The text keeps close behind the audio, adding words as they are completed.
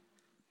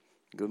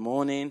Good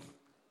morning.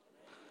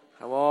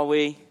 How are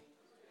we?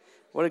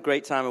 What a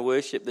great time of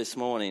worship this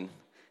morning.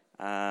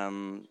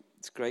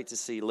 It's great to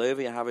see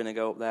Lurvia having a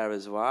go up there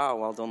as well.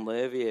 Well done,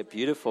 Lurvia.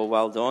 Beautiful.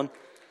 Well done.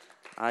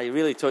 You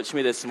really touched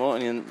me this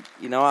morning. And,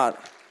 you know,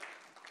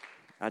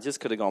 I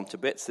just could have gone to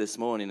bits this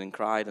morning and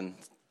cried and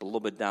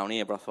blubbered down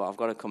here, but I thought I've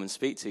got to come and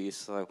speak to you,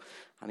 so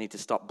I need to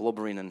stop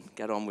blubbering and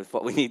get on with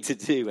what we need to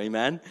do,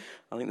 amen?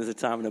 I think there's a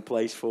time and a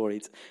place for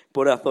it.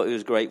 But I thought it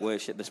was great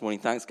worship this morning.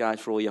 Thanks, guys,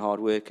 for all your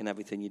hard work and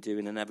everything you're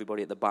doing, and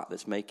everybody at the back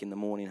that's making the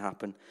morning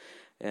happen.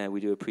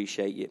 We do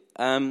appreciate you.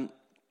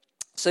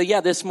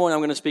 This morning I'm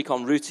going to speak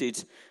on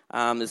rooted.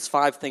 There's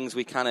 5 things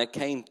we kind of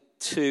came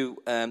to,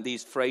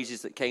 these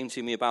phrases that came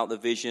to me about the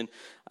vision.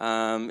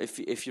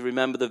 If you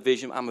remember the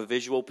vision, I'm a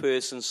visual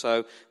person,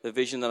 so the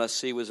vision that I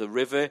see was a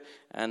river,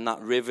 and that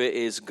river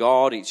is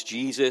God, it's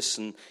Jesus,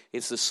 and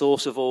it's the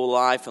source of all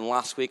life. And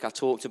last week I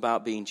talked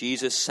about being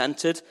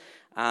Jesus-centered,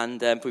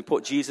 and if we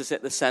put Jesus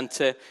at the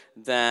center,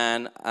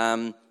 then,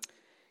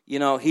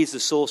 he's the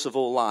source of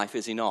all life,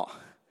 is he not?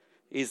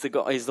 He's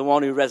the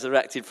one who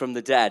resurrected from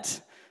the dead.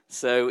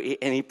 So,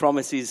 he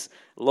promises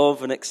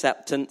love and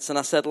acceptance. And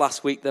I said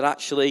last week that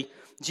actually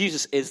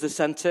Jesus is the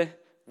center,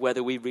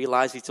 whether we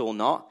realize it or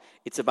not.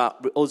 It's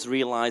about us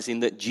realizing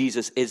that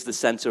Jesus is the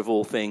center of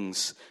all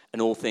things,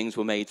 and all things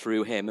were made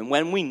through him. And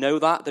when we know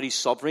that he's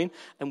sovereign,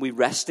 and we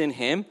rest in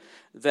him,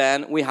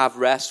 then we have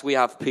rest, we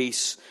have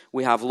peace,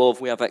 we have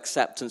love, we have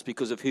acceptance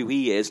because of who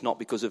he is, not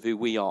because of who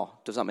we are.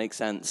 Does that make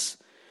sense?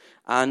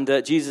 And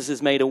Jesus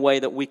has made a way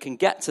that we can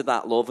get to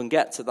that love and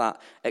get to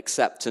that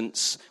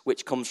acceptance,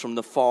 which comes from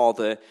the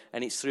Father,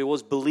 and it's through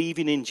us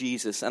believing in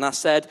Jesus. And I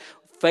said,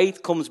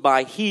 faith comes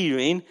by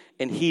hearing,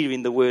 and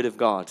hearing the Word of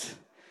God.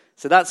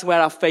 So that's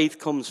where our faith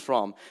comes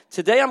from.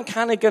 Today I'm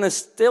kind of going to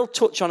still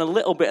touch on a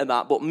little bit of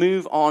that, but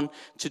move on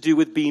to do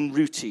with being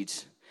rooted.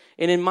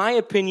 And in my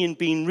opinion,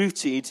 being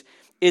rooted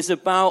is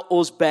about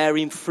us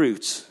bearing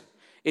fruit.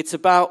 It's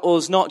about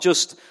us not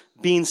just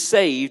being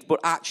saved, but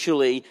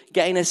actually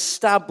getting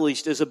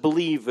established as a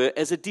believer,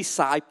 as a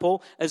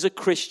disciple, as a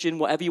Christian,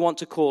 whatever you want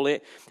to call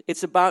it.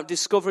 It's about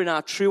discovering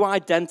our true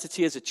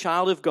identity as a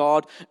child of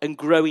God and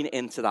growing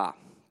into that.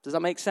 Does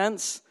that make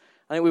sense?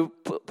 I think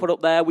we put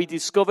up there, we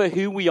discover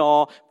who we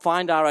are,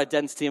 find our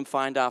identity and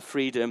find our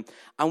freedom.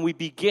 And we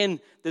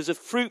begin, there's a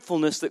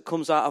fruitfulness that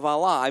comes out of our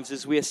lives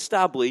as we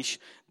establish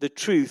the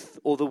truth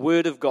or the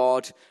Word of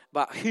God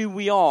about who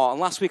we are. And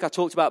last week I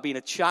talked about being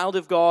a child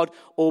of God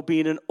or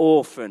being an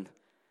orphan.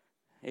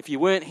 If you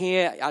weren't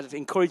here, I'd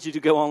encourage you to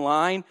go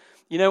online.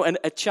 You know, and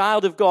a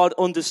child of God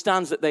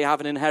understands that they have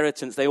an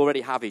inheritance. They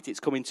already have it. It's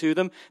coming to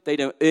them. They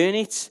don't earn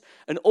it.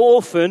 An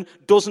orphan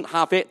doesn't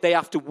have it. They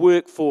have to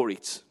work for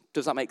it.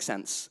 Does that make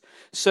sense?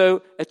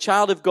 So a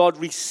child of God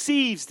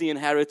receives the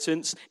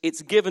inheritance.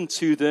 It's given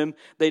to them.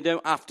 They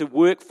don't have to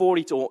work for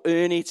it or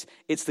earn it.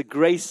 It's the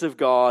grace of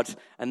God,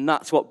 and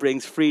that's what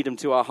brings freedom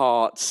to our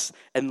hearts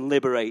and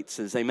liberates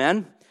us.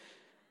 Amen?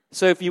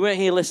 So if you weren't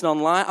here listening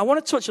online, I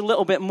want to touch a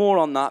little bit more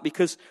on that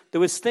because there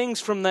was things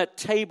from that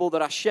table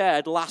that I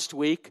shared last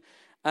week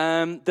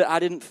that I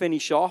didn't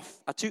finish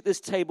off. I took this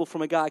table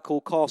from a guy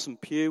called Carson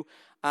Pugh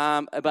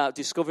about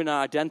discovering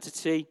our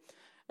identity.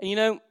 And you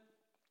know,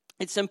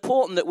 it's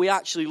important that we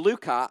actually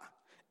look at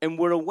and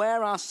we're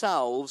aware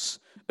ourselves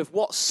of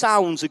what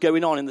sounds are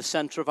going on in the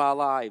center of our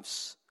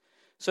lives.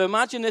 So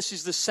imagine this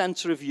is the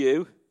center of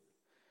you.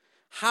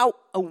 How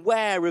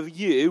aware are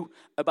you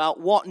about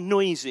what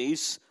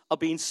noises are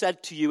being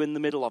said to you in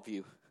the middle of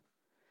you?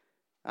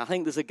 I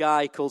think there's a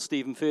guy called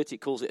Stephen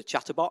Furtick calls it a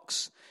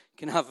chatterbox. You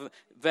can have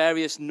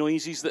various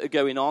noises that are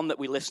going on that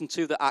we listen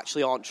to that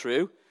actually aren't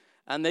true.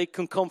 And they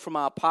can come from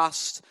our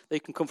past, they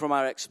can come from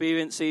our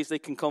experiences, they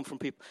can come from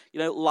people,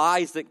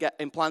 lies that get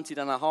implanted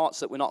in our hearts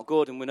that we're not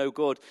good and we're no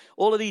good.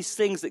 All of these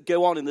things that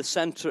go on in the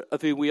center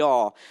of who we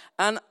are.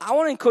 And I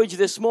want to encourage you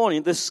this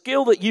morning, the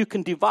skill that you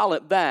can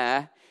develop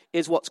there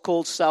is what's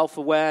called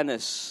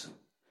self-awareness.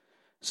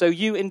 So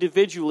you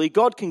individually,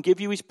 God can give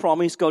you his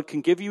promise, God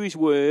can give you his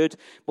word,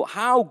 but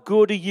how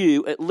good are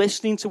you at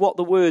listening to what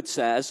the word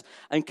says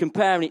and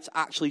comparing it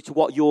actually to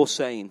what you're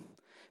saying?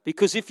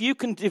 Because if you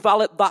can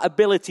develop that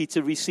ability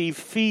to receive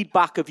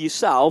feedback of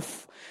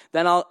yourself,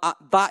 then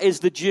that is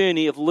the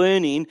journey of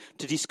learning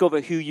to discover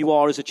who you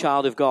are as a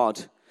child of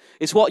God.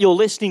 It's what you're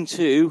listening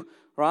to,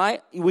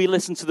 right? We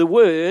listen to the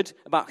word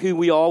about who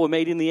we are, we're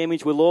made in the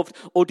image, we're loved,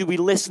 or do we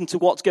listen to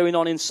what's going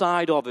on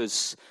inside of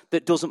us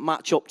that doesn't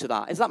match up to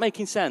that? Is that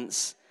making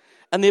sense?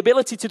 And the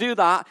ability to do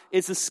that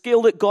is the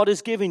skill that God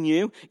has given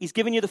you. He's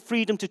given you the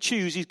freedom to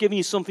choose. He's given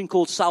you something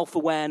called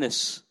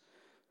self-awareness.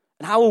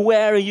 And how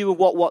aware are you of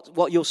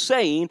what you're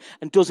saying,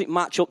 and does it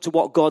match up to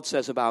what God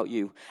says about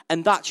you?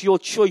 And that's your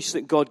choice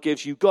that God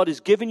gives you. God has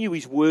given you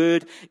his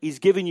word. He's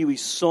given you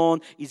his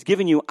son. He's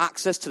given you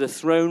access to the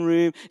throne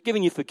room,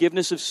 given you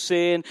forgiveness of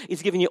sin.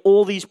 He's given you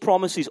all these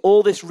promises,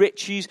 all this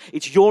riches.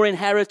 It's your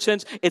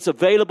inheritance. It's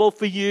available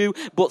for you.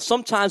 But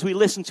sometimes we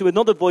listen to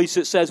another voice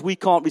that says we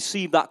can't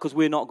receive that because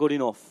we're not good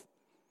enough.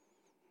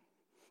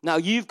 Now,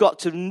 you've got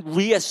to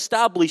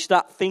reestablish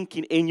that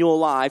thinking in your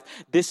life.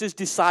 This is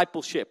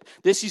discipleship.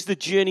 This is the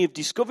journey of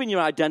discovering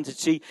your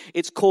identity.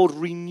 It's called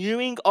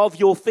renewing of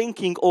your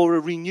thinking, or a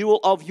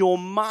renewal of your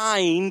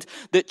mind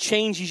that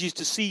changes you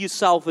to see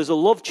yourself as a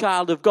loved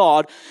child of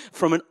God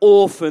from an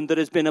orphan that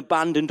has been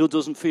abandoned or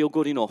doesn't feel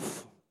good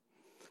enough.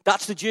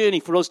 That's the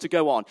journey for us to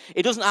go on.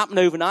 It doesn't happen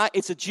overnight.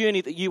 It's a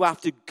journey that you have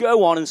to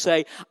go on and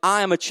say,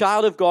 I am a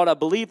child of God. I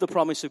believe the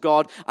promise of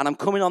God. And I'm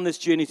coming on this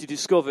journey to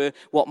discover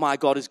what my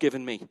God has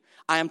given me.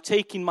 I am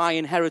taking my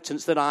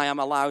inheritance that I am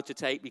allowed to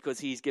take because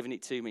he's given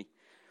it to me.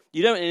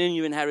 You don't earn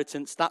your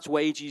inheritance. That's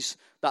wages.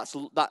 That's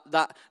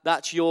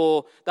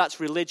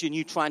religion.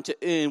 You trying to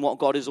earn what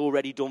God has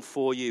already done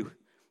for you.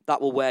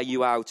 That will wear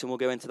you out. And we'll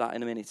go into that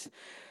in a minute.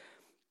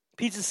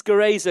 Peter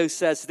Scarazzo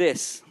says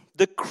this.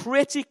 The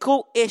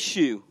critical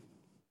issue,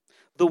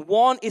 the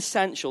one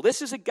essential.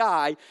 This is a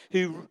guy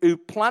who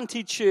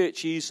planted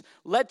churches,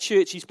 led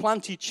churches,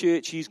 planted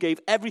churches,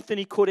 gave everything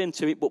he could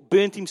into it, but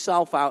burnt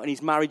himself out, and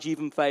his marriage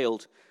even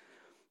failed.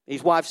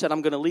 His wife said,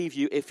 I'm going to leave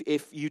you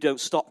if you don't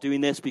stop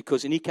doing this,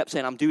 and he kept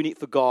saying, I'm doing it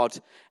for God.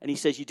 And he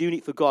says, you're doing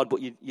it for God,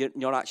 but you're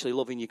not actually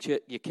loving your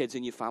kids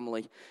and your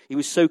family. He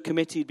was so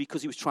committed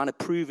because he was trying to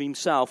prove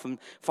himself and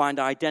find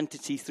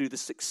identity through the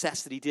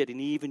success that he did. And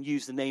he even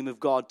used the name of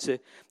God to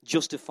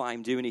justify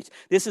him doing it.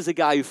 This is a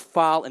guy who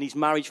fell and his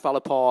marriage fell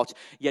apart,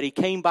 yet he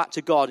came back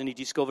to God and he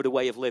discovered a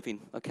way of living,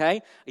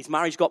 okay? His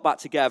marriage got back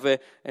together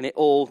and it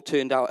all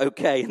turned out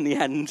okay in the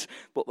end,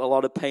 but a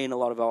lot of pain, a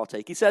lot of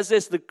heartache. He says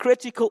this, the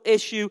critical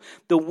issue,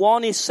 the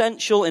one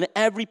essential in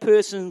every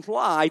person's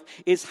life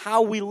is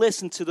how we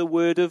listen to the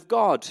word of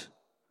God.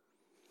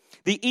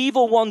 The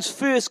evil one's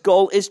first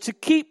goal is to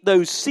keep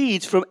those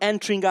seeds from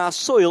entering our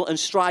soil and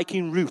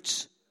striking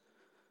roots.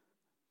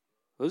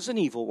 There's an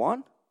evil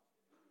one.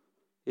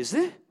 Is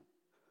there?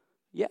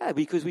 Yeah,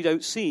 because we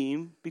don't see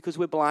him, because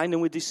we're blind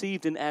and we're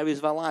deceived in areas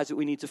of our lives that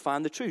we need to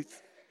find the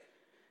truth.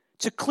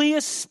 To clear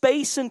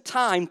space and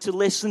time to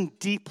listen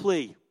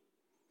deeply.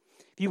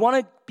 If you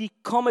want to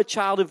become a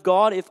child of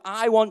God, if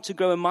I want to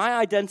grow in my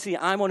identity,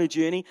 I'm on a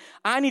journey,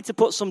 I need to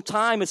put some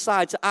time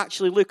aside to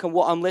actually look at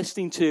what I'm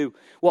listening to,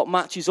 what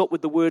matches up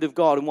with the Word of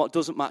God and what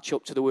doesn't match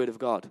up to the Word of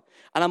God.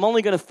 And I'm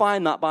only going to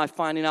find that by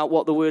finding out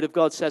what the Word of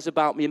God says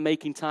about me and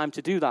making time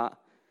to do that.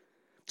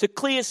 To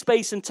clear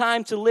space and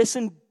time to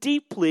listen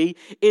deeply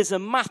is a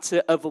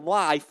matter of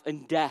life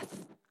and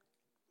death.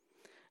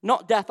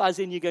 Not death as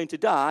in you're going to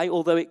die,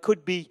 although it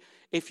could be.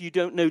 If you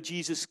don't know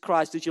Jesus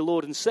Christ as your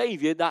Lord and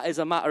Savior, that is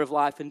a matter of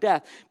life and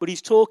death. But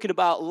he's talking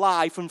about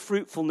life and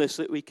fruitfulness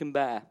that we can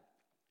bear.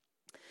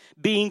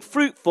 Being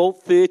fruitful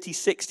 30,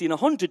 60, and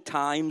 100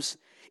 times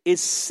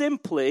is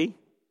simply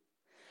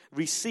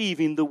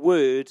receiving the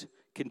word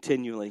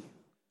continually.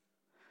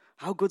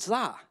 How good's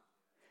that?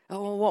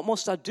 Oh, what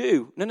must I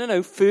do?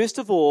 No. First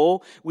of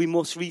all, we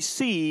must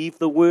receive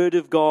the word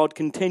of God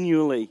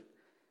continually.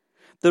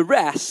 The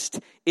rest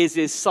is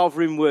his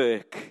sovereign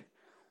work.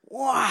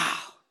 Wow.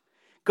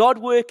 God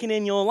working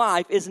in your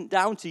life isn't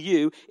down to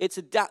you.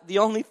 The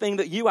only thing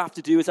that you have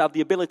to do is have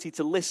the ability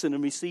to listen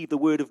and receive the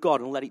word of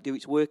God and let it do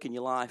its work in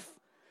your life.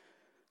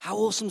 How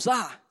awesome is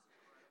that?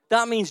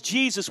 That means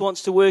Jesus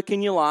wants to work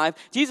in your life.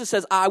 Jesus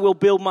says, I will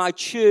build my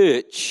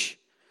church.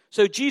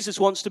 So Jesus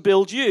wants to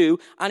build you,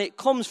 and it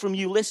comes from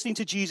you listening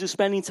to Jesus,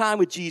 spending time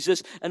with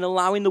Jesus, and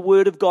allowing the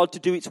word of God to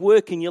do its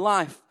work in your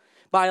life.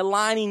 By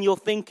aligning your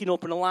thinking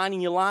up and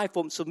aligning your life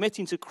up and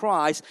submitting to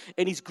Christ,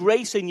 and his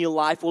grace in your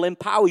life will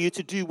empower you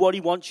to do what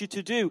he wants you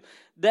to do.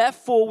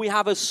 Therefore, we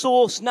have a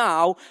source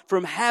now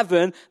from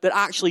heaven that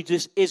actually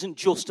just isn't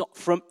just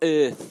from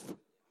earth.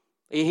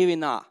 Are you hearing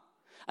that?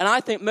 And I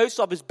think most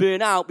of us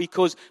burn out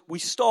because we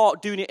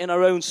start doing it in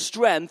our own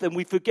strength and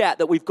we forget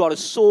that we've got a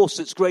source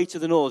that's greater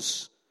than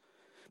us.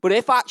 But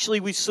if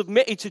actually we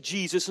submitted to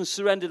Jesus and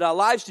surrendered our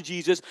lives to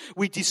Jesus,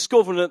 we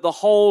discover that the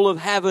whole of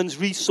heaven's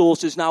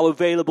resources now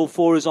available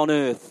for us on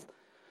earth.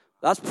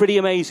 That's pretty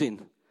amazing.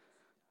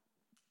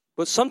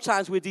 But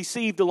sometimes we're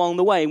deceived along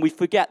the way and we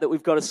forget that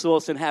we've got a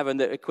source in heaven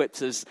that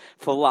equips us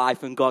for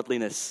life and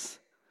godliness.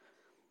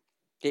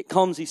 It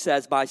comes, he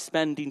says, by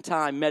spending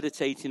time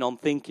meditating on,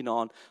 thinking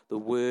on the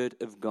Word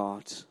of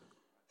God.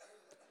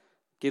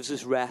 Gives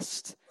us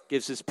rest,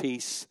 gives us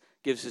peace,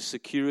 gives us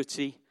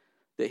security.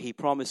 That he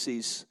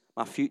promises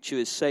my future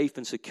is safe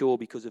and secure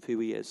because of who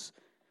he is.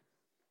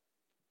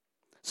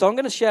 So I'm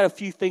going to share a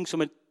few things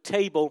from a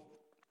table.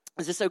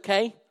 Is this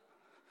okay?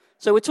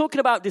 So we're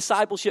talking about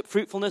discipleship,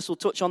 fruitfulness. We'll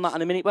touch on that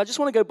in a minute. But I just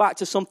want to go back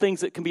to some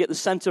things that can be at the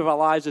center of our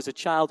lives as a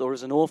child or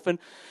as an orphan.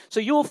 So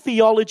your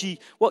theology,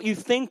 what you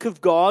think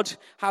of God,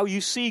 how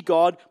you see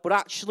God, but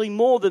actually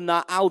more than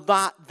that, how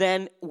that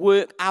then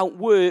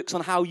works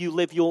on how you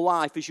live your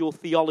life is your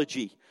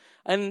theology.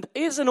 And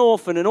here's an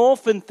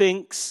orphan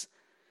thinks,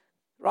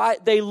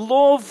 right? They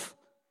love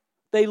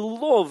the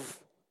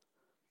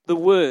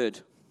word.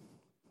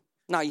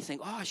 Now you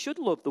think, I should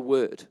love the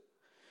word.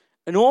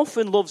 An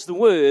orphan loves the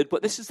word,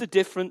 but this is the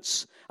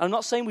difference. I'm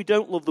not saying we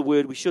don't love the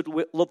word. We should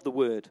love the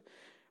word.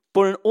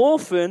 But an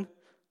orphan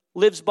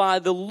lives by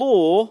the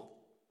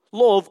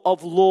love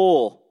of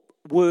law,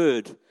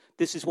 word.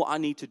 this is what I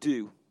need to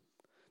do.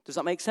 Does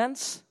that make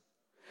sense?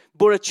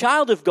 But a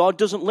child of God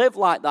doesn't live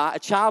like that. A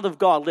child of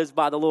God lives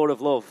by the law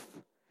of love.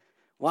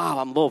 Wow,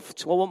 I'm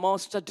loved. Well, what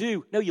must I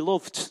do? No, you're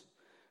loved.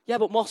 Yeah,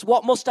 but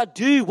what must I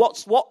do?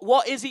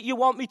 What is it you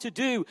want me to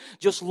do?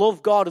 Just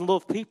love God and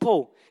love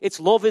people. It's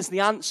love is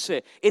the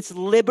answer. It's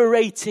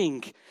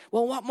liberating.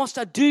 Well, what must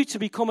I do to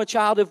become a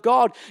child of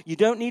God? You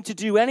don't need to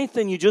do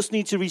anything. You just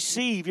need to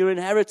receive your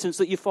inheritance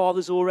that your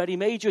Father's already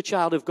made you a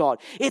child of God.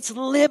 It's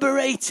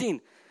liberating.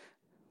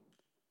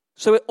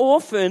 So it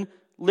often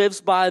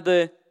lives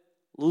by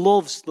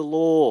loves the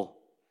law.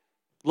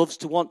 Loves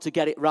to want to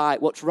get it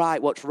right, what's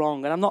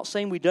wrong. And I'm not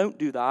saying we don't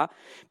do that,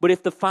 but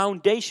if the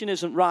foundation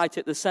isn't right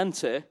at the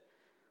center,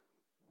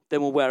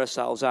 then we'll wear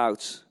ourselves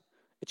out.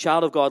 A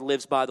child of God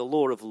lives by the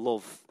law of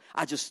love.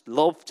 I just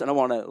loved and I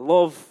want to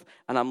love,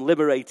 and I'm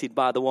liberated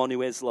by the one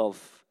who is love.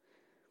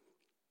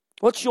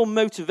 What's your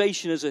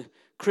motivation as a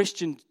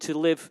Christian to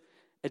live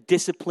a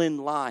disciplined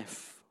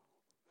life?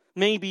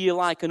 Maybe you're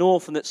like an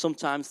orphan that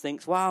sometimes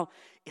thinks, wow,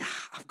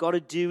 I've got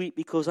to do it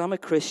because I'm a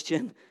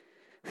Christian.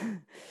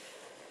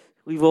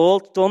 We've all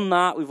done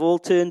that. We've all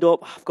turned up.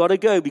 I've got to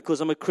go because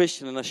I'm a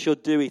Christian and I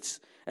should do it.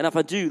 And if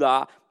I do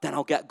that, then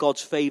I'll get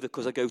God's favor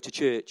because I go to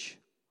church.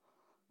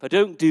 If I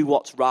don't do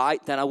what's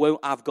right, then I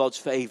won't have God's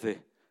favor.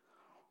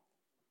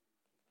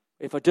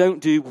 If I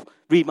don't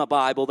read my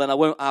Bible, then I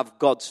won't have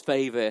God's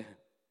favor.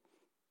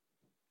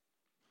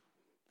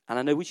 And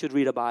I know we should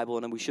read a Bible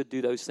and we should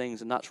do those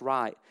things, and that's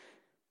right,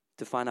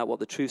 to find out what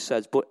the truth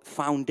says. But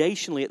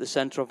foundationally at the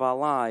center of our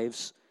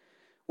lives,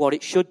 what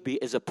it should be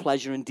is a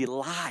pleasure and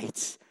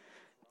delight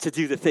to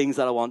do the things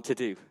that I want to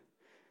do.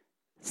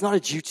 It's not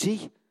a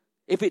duty.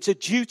 If it's a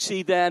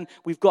duty, then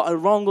we've got a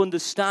wrong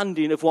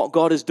understanding of what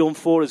God has done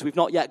for us. We've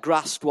not yet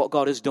grasped what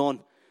God has done.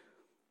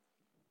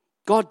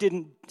 God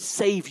didn't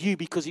save you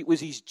because it was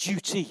his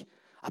duty.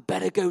 I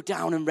better go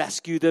down and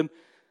rescue them.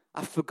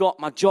 I forgot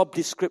my job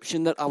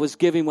description that I was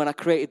given when I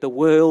created the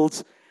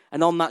world.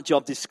 And on that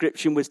job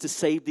description was to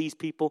save these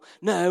people.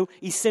 No,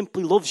 he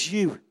simply loves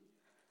you.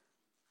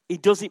 He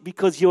does it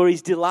because you're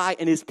his delight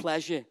and his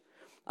pleasure.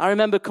 I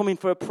remember coming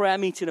for a prayer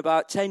meeting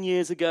about 10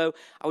 years ago.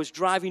 I was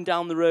driving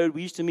down the road.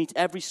 We used to meet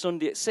every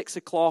Sunday at 6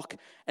 o'clock.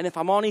 And if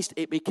I'm honest,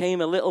 it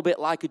became a little bit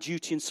like a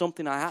duty and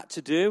something I had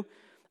to do.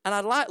 And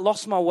I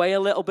lost my way a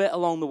little bit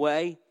along the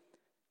way.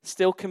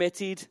 Still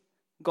committed.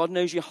 God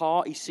knows your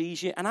heart. He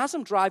sees you. And as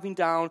I'm driving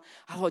down,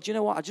 I thought, you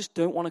know what? I just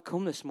don't want to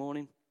come this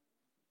morning.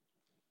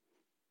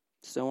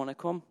 Just don't want to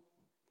come.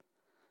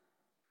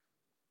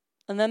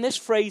 And then this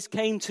phrase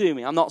came to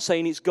me. I'm not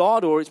saying it's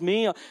God or it's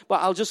me, but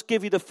I'll just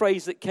give you the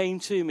phrase that came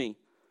to me.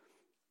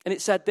 And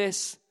it said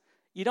this: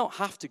 you don't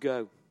have to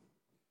go.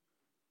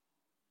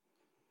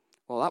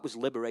 Well, that was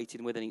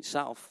liberating within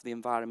itself, the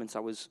environment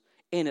I was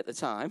in at the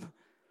time.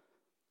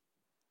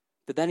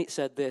 But then it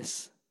said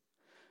this: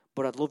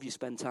 but I'd love you to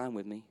spend time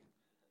with me.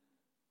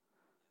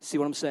 See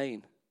what I'm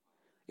saying?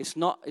 It's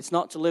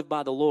not to live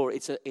by the law.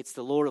 It's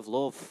the law of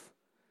love.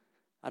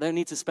 I don't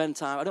need to spend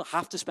time. I don't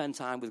have to spend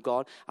time with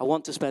God. I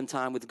want to spend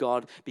time with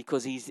God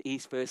because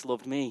he's first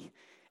loved me.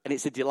 And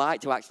it's a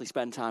delight to actually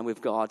spend time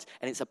with God.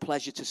 And it's a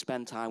pleasure to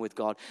spend time with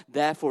God.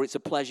 Therefore, it's a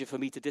pleasure for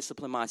me to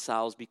discipline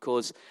myself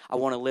because I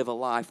want to live a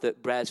life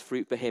that bears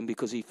fruit for him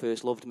because he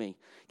first loved me.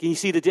 Can you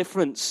see the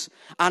difference?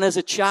 And as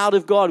a child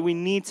of God, we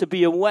need to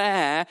be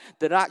aware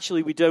that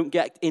actually we don't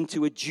get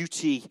into a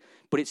duty,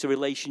 but it's a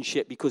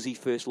relationship because he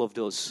first loved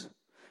us.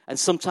 And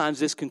sometimes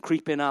this can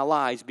creep in our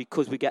lives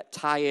because we get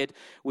tired,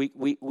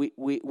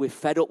 we're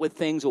fed up with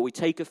things, or we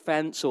take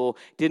offense, or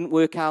didn't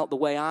work out the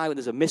way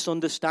there's a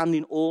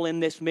misunderstanding all in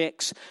this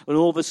mix, and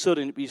all of a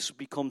sudden it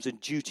becomes a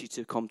duty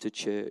to come to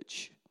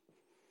church.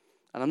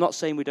 And I'm not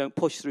saying we don't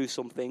push through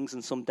some things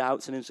and some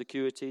doubts and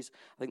insecurities.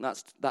 I think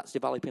that's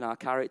developing our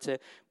character.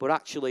 But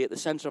actually at the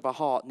center of our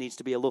heart needs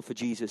to be a love for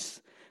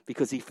Jesus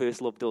because he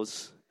first loved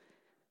us.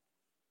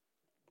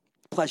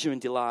 Pleasure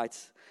and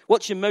delight.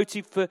 What's your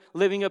motive for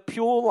living a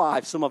pure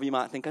life? Some of you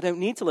might think, I don't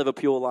need to live a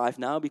pure life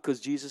now because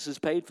Jesus has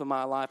paid for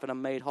my life and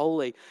I'm made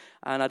holy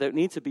and I don't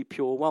need to be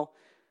pure. Well,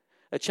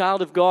 a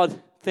child of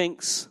God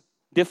thinks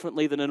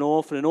differently than an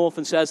orphan. An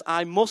orphan says,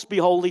 I must be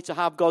holy to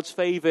have God's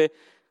favor.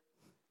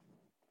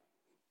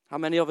 How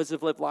many of us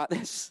have lived like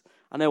this?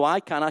 I know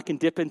I can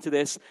dip into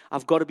this.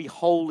 I've got to be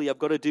holy. I've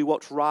got to do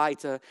what's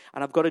right. And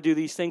I've got to do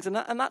these things. And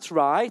that's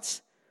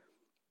right.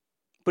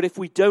 But if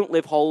we don't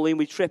live holy and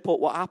we trip up,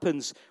 what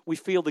happens? We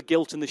feel the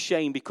guilt and the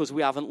shame because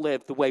we haven't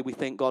lived the way we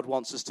think God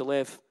wants us to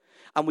live.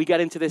 And we get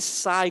into this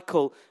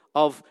cycle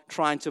of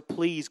trying to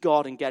please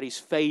God and get his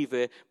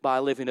favor by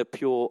living a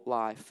pure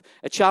life.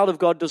 A child of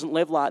God doesn't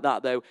live like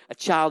that, though. A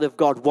child of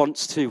God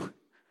wants to.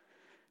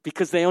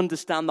 Because they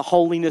understand the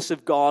holiness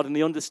of God and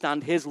they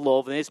understand his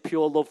love and his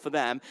pure love for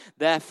them.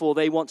 Therefore,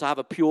 they want to have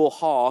a pure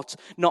heart,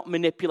 not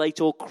manipulate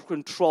or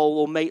control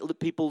or make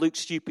people look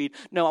stupid.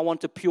 No, I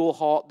want a pure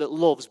heart that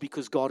loves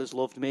because God has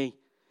loved me.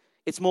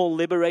 It's more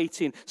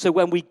liberating. So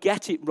when we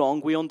get it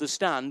wrong, we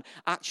understand,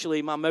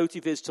 actually, my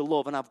motive is to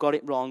love and I've got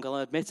it wrong. I'll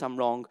admit I'm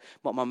wrong,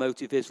 but my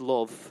motive is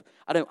love.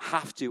 I don't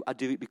have to. I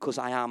do it because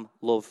I am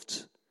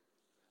loved.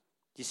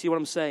 you see what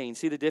I'm saying?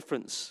 See the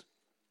difference?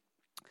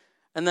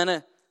 And then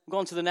I'm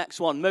going to the next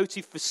one.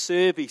 Motive for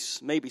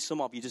service. Maybe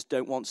some of you just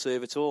don't want to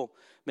serve at all.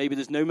 Maybe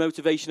there's no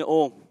motivation at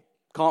all.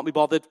 Can't be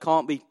bothered.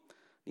 Can't be.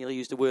 Nearly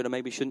used a word I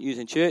maybe shouldn't use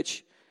in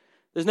church.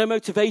 There's no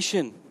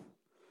motivation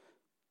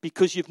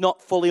because you've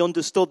not fully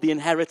understood the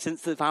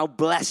inheritance of how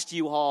blessed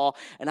you are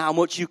and how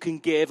much you can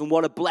give and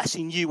what a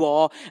blessing you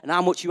are and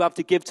how much you have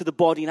to give to the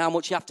body and how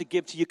much you have to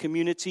give to your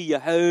community, your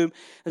home.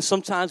 And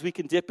sometimes we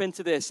can dip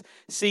into this.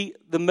 See,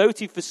 the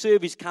motive for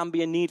service can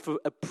be a need for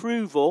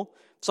personal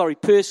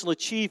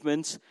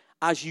achievement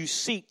as you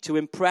seek to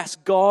impress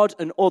God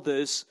and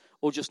others,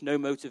 or just no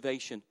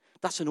motivation.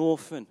 That's an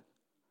orphan.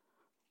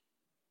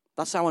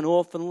 That's how an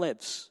orphan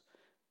lives.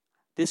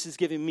 This is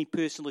giving me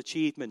personal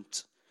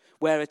achievement.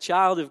 Where a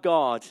child of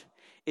God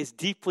is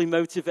deeply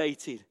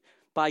motivated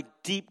by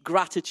deep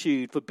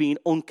gratitude for being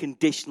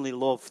unconditionally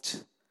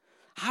loved.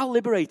 How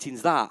liberating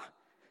is that?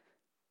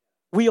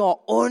 We are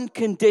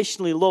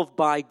unconditionally loved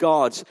by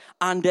God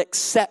and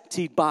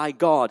accepted by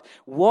God.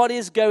 What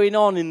is going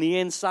on in the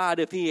inside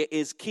of here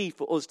is key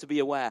for us to be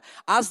aware.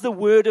 As the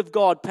word of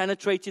God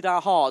penetrated our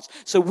hearts,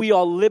 so we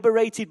are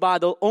liberated by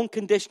the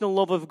unconditional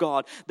love of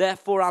God.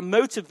 Therefore, our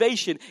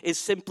motivation is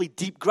simply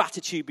deep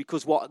gratitude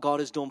because what God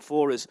has done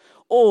for us.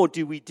 Or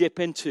do we dip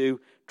into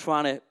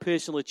trying to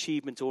personal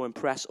achievement or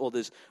impress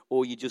others,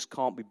 or you just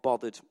can't be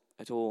bothered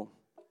at all?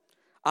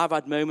 I've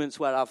had moments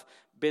where I've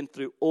been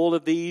through all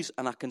of these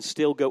and I can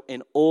still go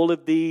in all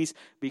of these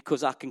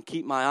because I can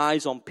keep my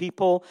eyes on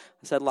people.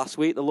 I said last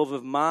week, the love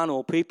of man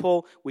or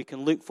people, we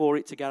can look for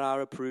it to get our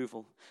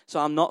approval.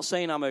 So I'm not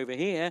saying I'm over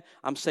here.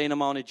 I'm saying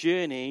I'm on a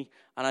journey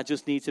and I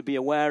just need to be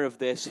aware of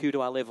this. Who do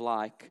I live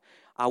like?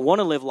 I want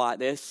to live like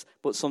this,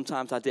 but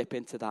sometimes I dip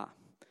into that.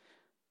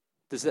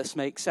 Does this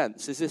make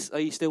sense? Are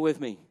you still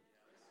with me?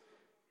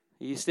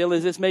 Is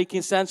this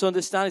making sense?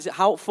 Understand? Is it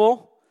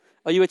helpful?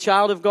 Are you a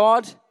child of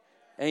God?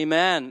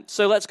 Amen.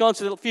 So let's go on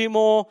to a few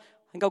more.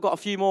 I think I've got a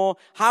few more.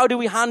 How do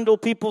we handle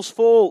people's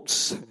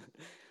faults?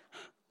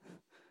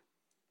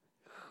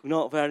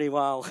 Not very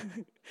well.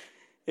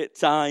 At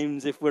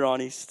times, if we're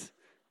honest.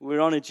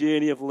 We're on a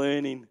journey of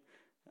learning,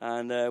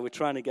 and we're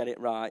trying to get it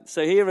right.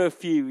 So here are a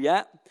few,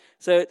 yeah?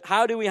 So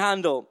how do we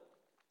handle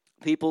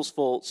people's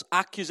faults?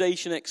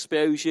 Accusation,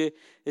 exposure.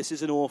 This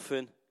is an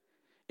orphan.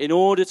 In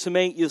order to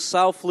make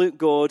yourself look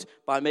good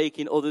by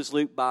making others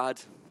look bad.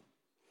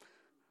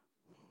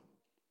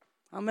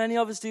 How many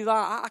of us do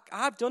that?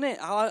 I've done it,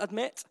 I'll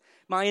admit.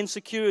 My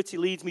insecurity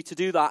leads me to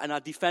do that, and I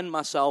defend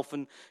myself,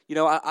 and,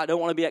 I don't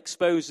want to be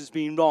exposed as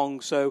being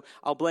wrong, so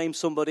I'll blame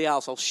somebody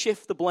else. I'll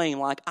shift the blame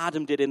like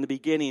Adam did in the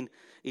beginning.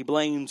 He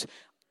blamed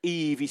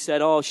Eve. He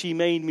said, she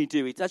made me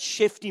do it. That's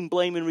shifting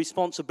blame and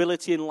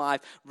responsibility in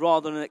life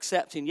rather than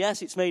accepting,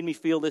 yes, it's made me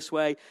feel this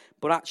way,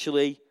 but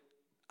actually,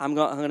 I'm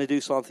going to do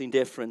something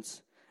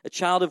different. A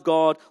child of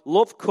God,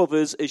 love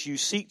covers as you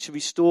seek to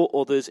restore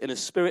others in a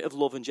spirit of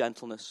love and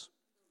gentleness.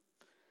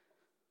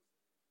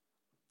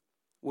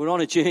 We're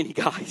on a journey,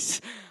 guys.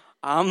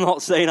 I'm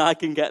not saying I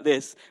can get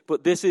this,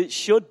 but it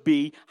should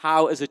be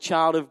how, as a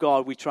child of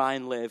God, we try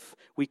and live.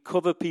 We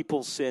cover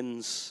people's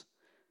sins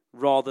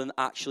rather than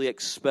actually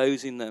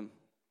exposing them.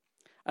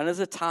 And there's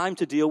a time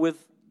to deal with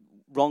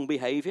wrong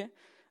behavior, and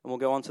we'll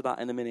go on to that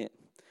in a minute.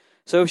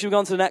 So should we go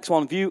on to the next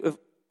one? View of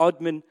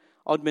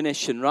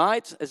admonition,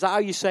 right? Is that how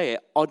you say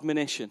it?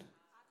 Admonition.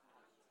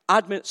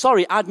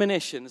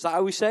 Admonition. Is that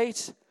how we say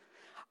it?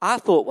 I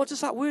thought, what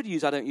does that word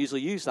use? I don't usually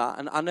use that.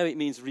 And I know it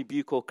means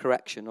rebuke or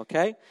correction,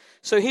 okay?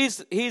 So here's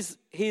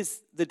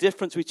the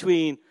difference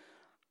between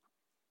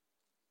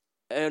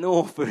an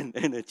orphan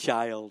and a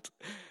child.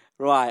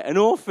 Right, an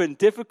orphan,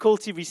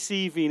 difficulty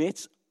receiving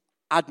its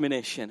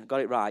admonition. Got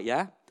it right,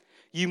 yeah?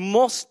 You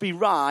must be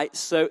right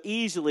so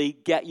easily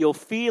get your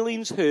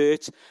feelings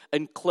hurt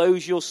and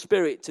close your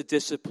spirit to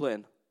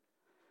discipline.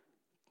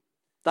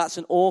 That's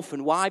an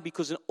orphan. Why?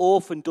 Because an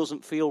orphan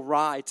doesn't feel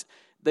right.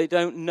 They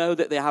don't know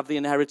that they have the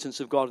inheritance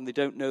of God, and they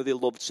don't know they're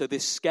loved. So they're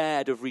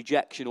scared of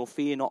rejection or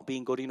fear not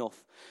being good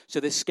enough.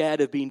 So they're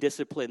scared of being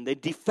disciplined. They're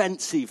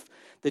defensive.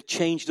 The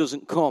change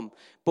doesn't come.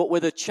 But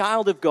with a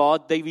child of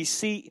God, they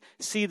see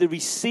the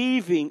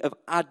receiving of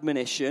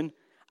admonition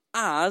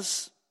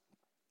as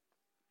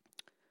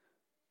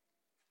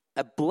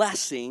a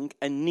blessing,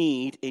 a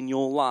need in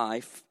your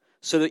life,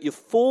 so that your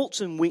faults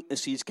and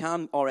weaknesses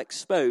are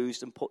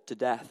exposed and put to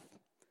death.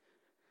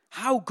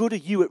 How good are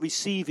you at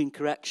receiving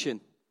correction?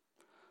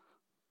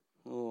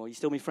 Oh, are you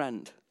still my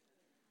friend?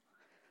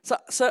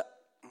 So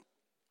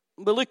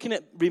we're looking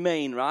at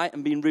remain, right,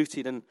 and being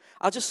rooted. And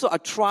I just thought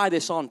I'd try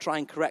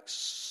and correct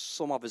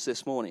some of us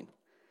this morning.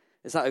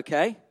 Is that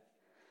okay?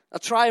 I'll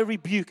try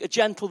a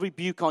gentle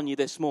rebuke on you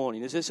this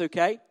morning. Is this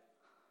okay?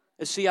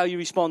 Let's see how you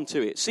respond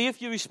to it. See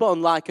if you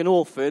respond like an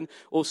orphan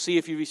or see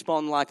if you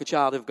respond like a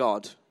child of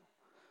God.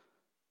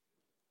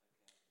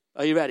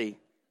 Are you ready?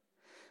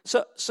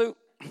 So,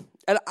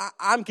 and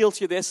I'm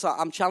guilty of this.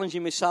 I'm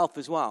challenging myself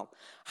as well.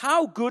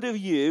 How good are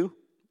you?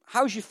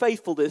 How's your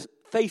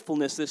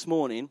faithfulness this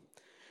morning?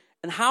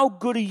 And how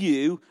good are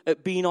you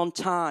at being on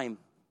time?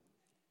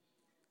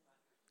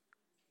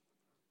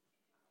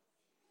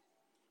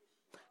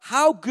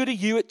 how good are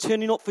you at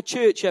turning up for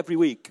church every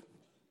week?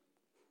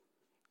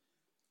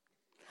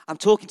 I'm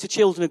talking to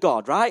children of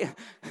God, right?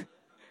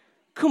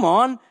 Come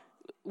on.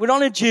 We're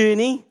on a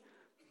journey,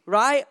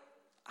 right?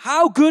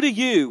 How good are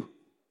you?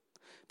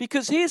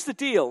 Because here's the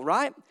deal,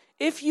 right?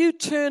 If you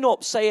turn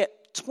up, say,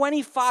 at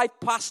 25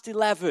 past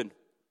 11,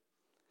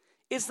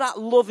 is that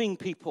loving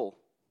people?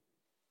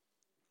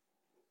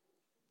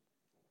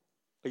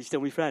 Are you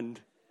still my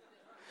friend?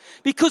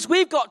 Because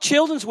we've got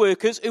children's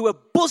workers who are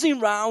buzzing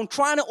round,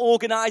 trying to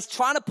organise,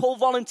 trying to pull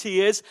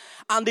volunteers,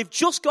 and they've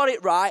just got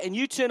it right, and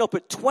you turn up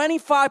at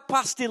 25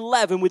 past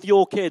 11 with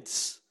your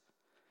kids.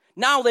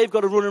 Now they've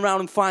got to run around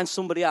and find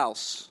somebody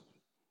else.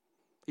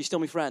 Are you still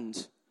my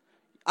friend?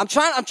 I'm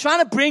trying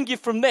to bring you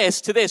from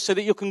this to this so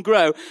that you can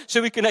grow,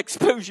 so we can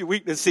expose your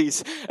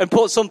weaknesses and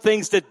put some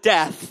things to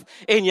death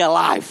in your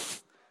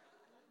life.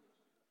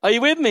 Are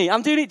you with me?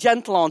 I'm doing it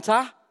gentle, aren't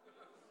I?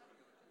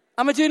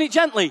 Am I doing it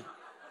gently?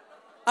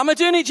 Am I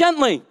doing it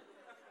gently?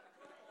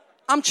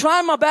 I'm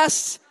trying my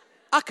best.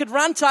 I could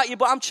rant at you,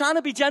 but I'm trying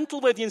to be gentle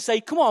with you and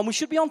say, come on, we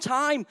should be on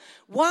time.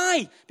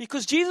 Why?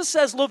 Because Jesus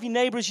says, love your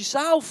neighbour as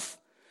yourself.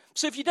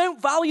 So if you don't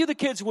value the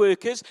kids'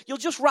 workers, you'll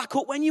just rack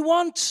up when you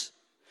want.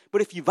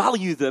 But if you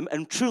value them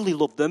and truly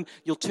love them,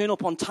 you'll turn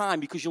up on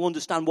time because you'll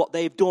understand what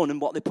they've done and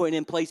what they're putting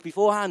in place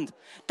beforehand.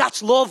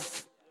 That's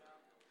love.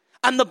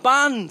 And the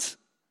band.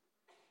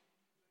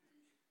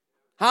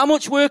 How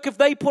much work have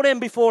they put in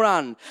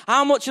beforehand?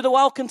 How much have the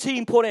welcome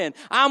team put in?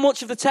 How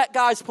much have the tech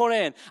guys put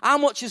in? How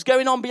much is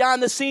going on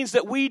behind the scenes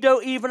that we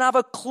don't even have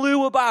a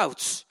clue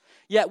about?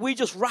 Yet we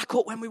just rack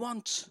up when we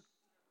want.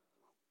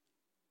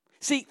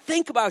 See,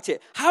 think about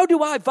it. How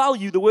do I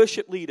value the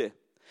worship leader?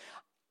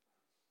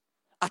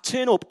 I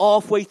turn up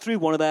halfway through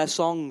one of their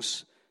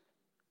songs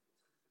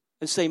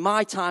and say,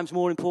 my time's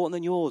more important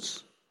than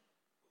yours.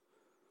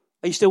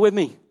 Are you still with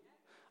me?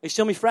 Are you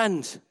still my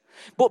friend?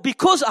 But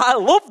because I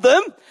love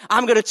them,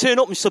 I'm going to turn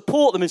up and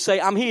support them and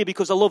say, I'm here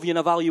because I love you and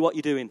I value what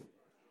you're doing.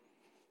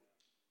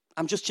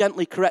 I'm just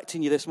gently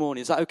correcting you this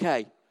morning. Is that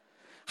okay?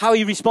 How are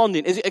you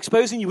responding? Is it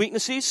exposing your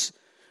weaknesses?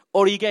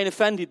 Or are you getting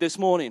offended this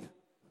morning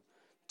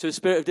to the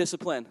spirit of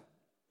discipline?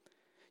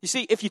 You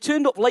see, if you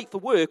turned up late for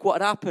work, what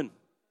would happen?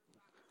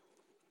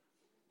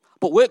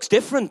 But work's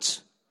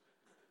different.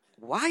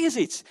 Why is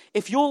it?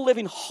 If you're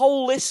living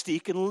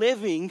holistic and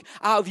living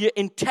out of your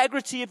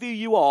integrity of who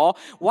you are,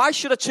 why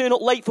should I turn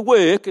up late for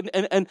work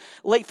and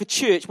late for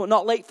church, but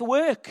not late for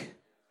work?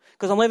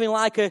 Because I'm living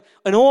like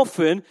an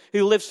orphan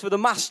who lives for the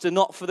master,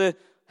 not for the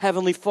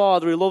heavenly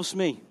Father who loves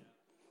me.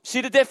 See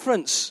the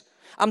difference?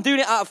 I'm doing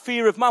it out of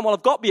fear of man. Well,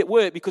 I've got to be at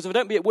work because if I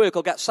don't be at work,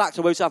 I'll get sacked.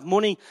 I won't have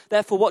money.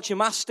 Therefore, what's your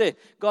master?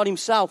 God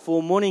himself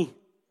or money?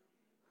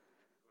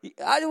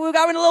 We're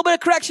having a little bit of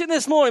correction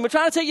this morning. We're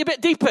trying to take you a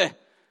bit deeper.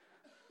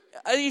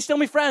 Are you still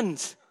my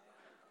friend?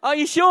 Are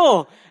you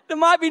sure? There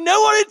might be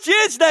no one in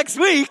church next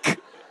week.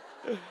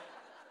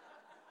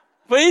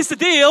 But here's the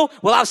deal.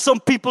 We'll have some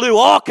people who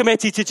are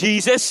committed to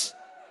Jesus.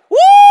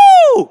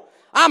 Woo!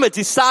 I'm a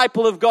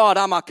disciple of God.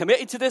 Am I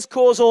committed to this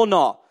cause or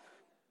not?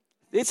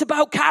 It's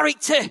about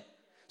character,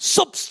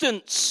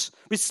 substance,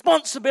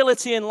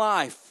 responsibility in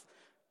life,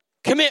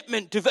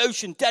 commitment,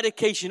 devotion,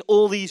 dedication,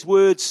 all these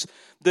words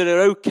that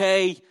are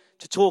okay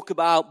to talk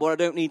about, but I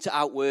don't need to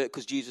outwork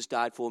because Jesus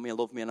died for me and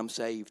loved me and I'm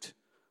saved.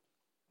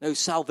 No,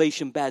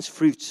 salvation bears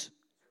fruit.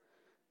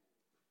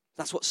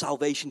 That's what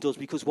salvation does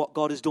because what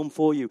God has done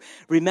for you.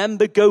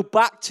 Remember, go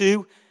back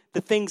to the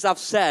things I've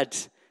said.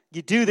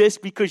 You do this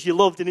because you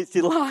loved and it's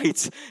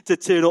delight to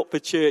turn up for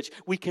church.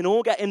 We can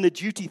all get in the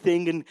duty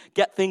thing and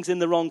get things in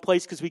the wrong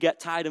place because we get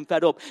tired and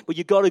fed up. But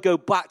you've got to go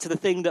back to the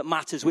thing that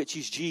matters, which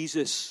is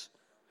Jesus.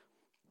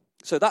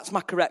 So that's my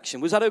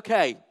correction. Was that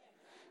okay?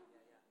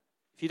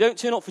 If you don't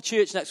turn up for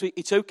church next week,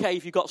 it's okay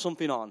if you've got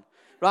something on,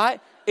 right?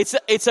 It's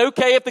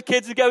okay if the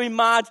kids are going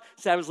mad.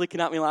 Sarah's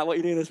looking at me like, what are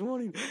you doing this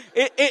morning?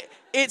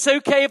 It's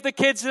okay if the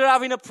kids are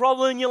having a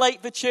problem and you're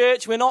late for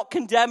church. We're not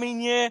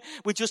condemning you.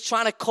 We're just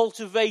trying to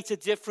cultivate a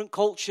different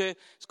culture.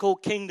 It's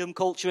called kingdom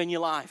culture in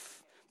your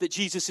life. That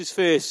Jesus is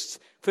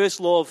first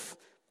love.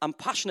 I'm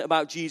passionate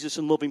about Jesus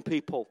and loving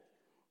people.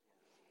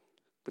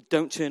 But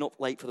don't turn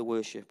up late for the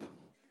worship.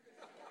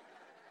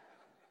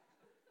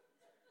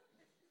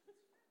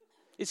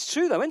 It's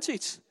true though, isn't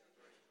it?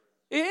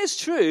 It is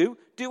true.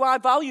 Do I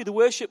value the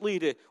worship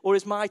leader or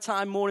is my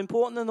time more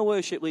important than the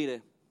worship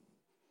leader?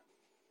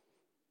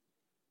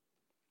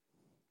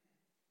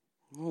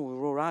 Oh,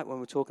 we're all right when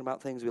we're talking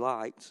about things we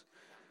liked.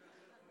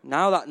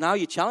 Now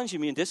you're challenging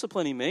me and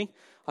disciplining me.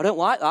 I don't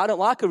like that. I don't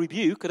like a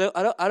rebuke. I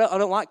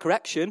don't like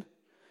correction.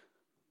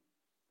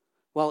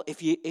 Well,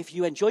 if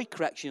you enjoy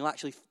correction,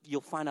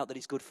 you'll find out that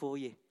it's good for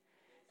you.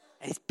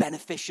 And it's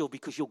beneficial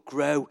because you'll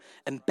grow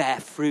and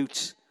bear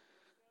fruit.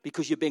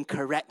 Because you've been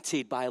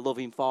corrected by a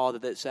loving Father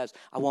that says,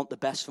 I want the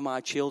best for my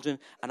children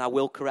and I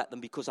will correct them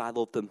because I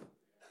love them.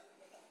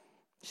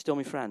 Still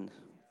my friend?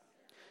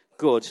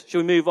 Good. Shall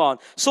we move on?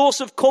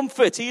 Source of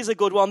comfort. Here's a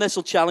good one. This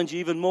will challenge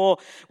you even more.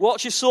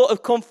 What's your source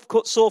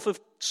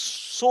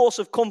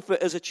of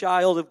comfort as a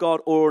child of God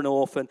or an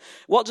orphan?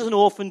 What does an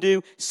orphan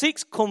do?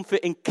 Seeks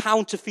comfort in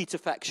counterfeit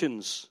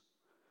affections,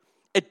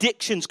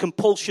 addictions,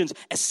 compulsions,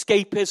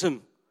 escapism,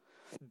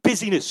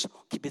 busyness.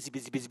 Keep busy,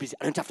 busy, busy, busy.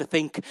 I don't have to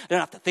think. I don't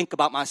have to think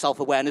about my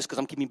self-awareness because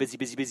I'm keeping busy,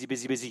 busy, busy,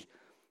 busy, busy,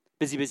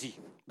 busy,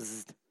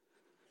 busy.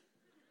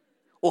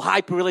 Or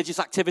hyper-religious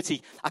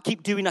activity. I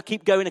keep going, I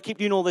keep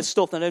doing all this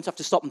stuff, and I don't have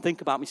to stop and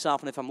think about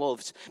myself and if I'm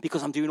loved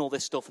because I'm doing all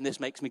this stuff and this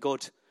makes me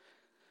good.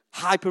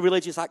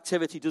 Hyper-religious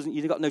activity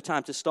you've got no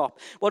time to stop.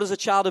 What does a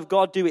child of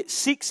God do? It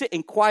seeks it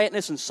in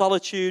quietness and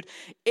solitude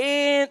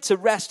to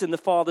rest in the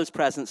Father's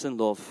presence and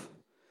love.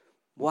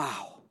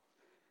 Wow.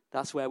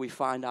 That's where we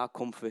find our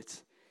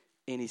comfort,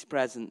 in his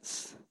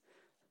presence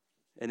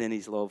and in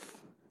his love.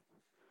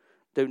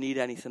 Don't need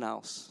anything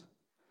else.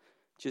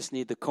 Just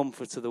need the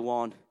comfort of the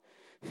one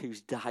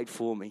who's died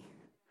for me.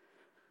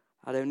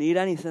 I don't need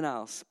anything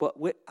else. But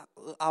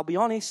I'll be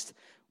honest,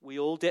 we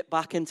all dip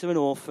back into an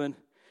orphan.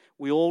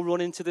 We all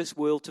run into this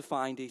world to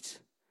find it.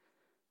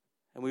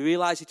 And we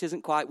realize it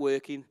isn't quite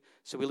working.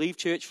 So we leave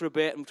church for a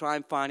bit and try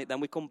and find it. Then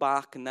we come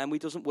back and then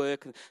it doesn't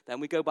work. And then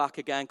we go back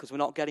again because we're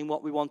not getting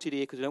what we wanted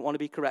here because we don't want to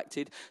be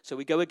corrected. So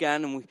we go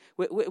again and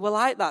we're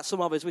like that.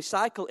 Some of us, we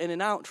cycle in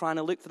and out trying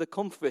to look for the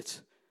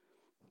comfort.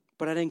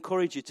 But I'd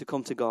encourage you to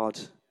come to God.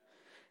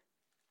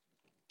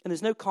 And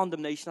there's no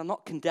condemnation. I'm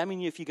not condemning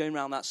you if you're going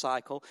around that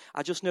cycle.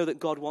 I just know that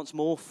God wants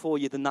more for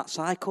you than that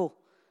cycle.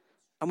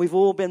 And we've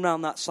all been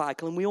around that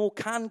cycle, and we all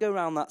can go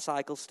around that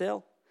cycle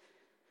still.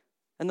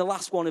 And the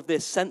last one of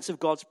this, sense of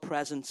God's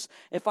presence.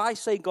 If I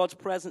say God's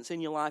presence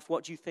in your life,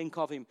 what do you think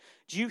of him?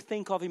 Do you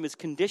think of him as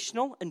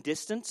conditional and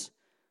distant?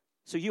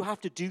 So you have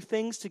to do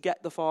things to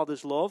get the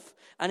Father's love?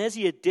 And is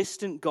he a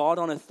distant God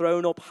on a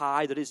throne up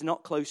high that is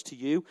not close to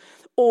you?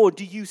 Or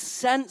do you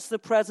sense the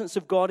presence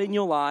of God in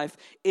your life?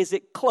 Is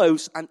it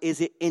close and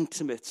is it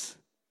intimate?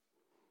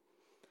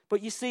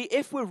 But you see,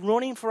 if we're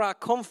running for our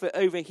comfort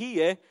over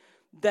here,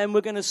 then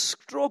we're going to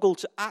struggle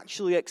to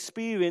actually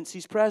experience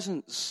his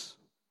presence.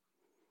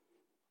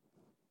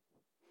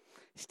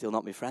 You're still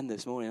not my friend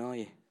this morning, are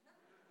you?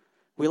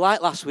 We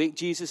like last week,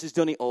 Jesus has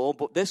done it all,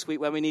 but this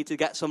week when we need to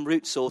get some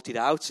roots sorted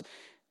out,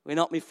 we're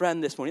not my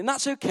friend this morning. And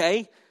that's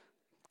okay,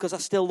 because I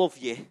still love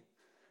you.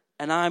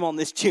 And I'm on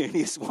this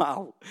journey as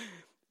well.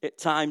 At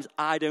times,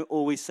 I don't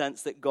always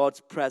sense that God's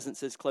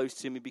presence is close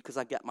to me because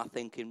I get my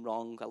thinking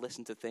wrong. I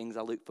listen to things,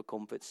 I look for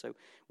comfort. So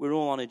we're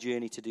all on a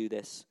journey to do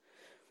this.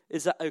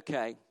 Is that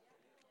okay?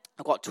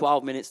 I've got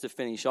 12 minutes to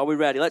finish. Are we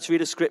ready? Let's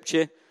read a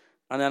scripture,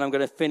 and then I'm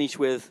going to finish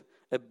with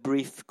a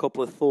brief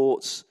couple of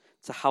thoughts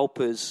to help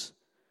us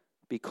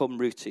become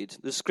rooted.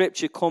 The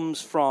scripture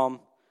comes from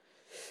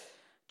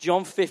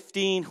John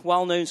 15,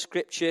 well-known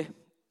scripture.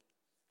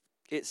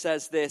 It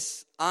says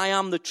this: I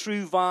am the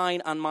true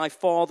vine, and my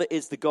Father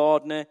is the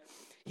gardener.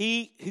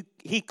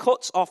 He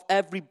cuts off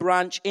every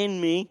branch in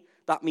me,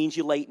 that means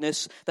your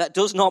lateness, that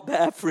does not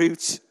bear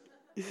fruit.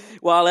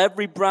 While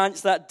every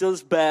branch that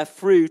does bear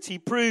fruit, he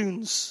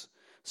prunes,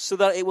 so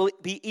that it will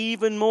be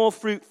even more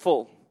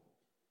fruitful.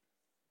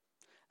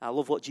 I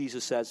love what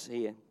Jesus says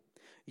here.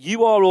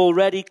 You are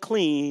already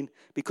clean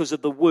because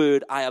of the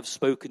word I have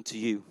spoken to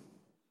you.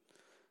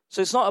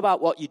 So it's not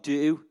about what you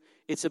do.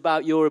 It's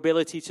about your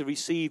ability to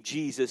receive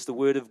Jesus, the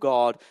word of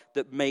God,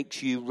 that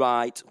makes you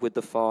right with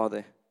the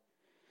Father.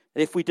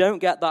 And if we don't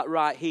get that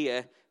right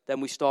here, then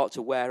we start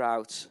to wear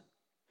out.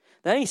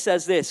 Then he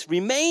says this: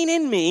 remain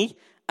in me,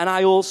 and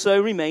I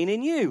also remain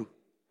in you.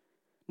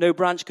 No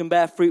branch can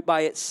bear fruit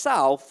by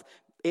itself.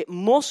 It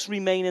must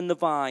remain in the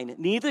vine.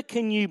 Neither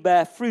can you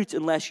bear fruit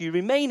unless you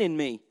remain in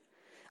me.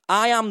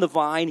 I am the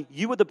vine,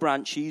 you are the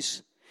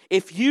branches.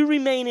 If you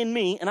remain in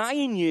me and I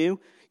in you,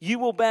 you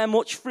will bear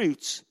much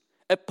fruit.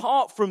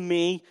 Apart from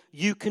me,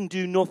 you can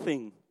do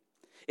nothing.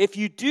 If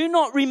you do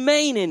not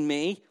remain in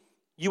me,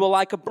 you are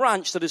like a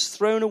branch that is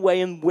thrown away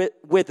and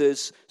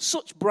withers.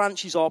 Such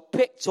branches are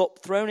picked up,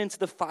 thrown into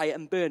the fire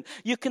and burned.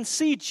 You can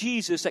see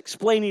Jesus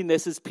explaining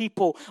this as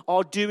people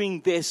are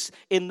doing this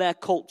in their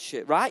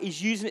culture, right?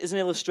 He's using it as an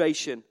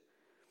illustration.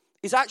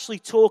 He's actually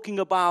talking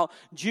about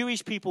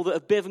Jewish people that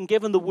have been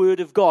given the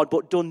word of God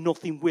but done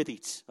nothing with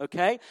it,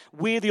 okay?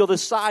 We're the other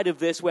side of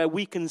this where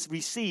we can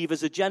receive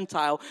as a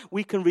Gentile.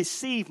 We can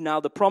receive now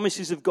the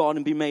promises of God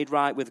and be made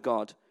right with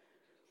God.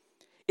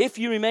 If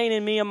you remain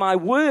in me and my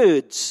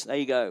words, there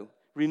you go,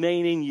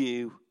 remain in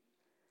you.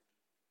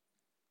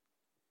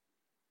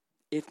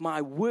 If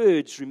my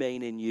words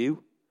remain in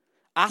you,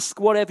 ask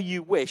whatever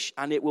you wish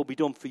and it will be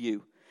done for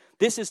you.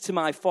 This is to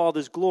my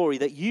Father's glory,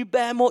 that you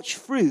bear much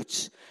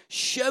fruit,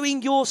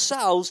 showing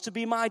yourselves to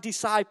be my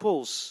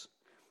disciples.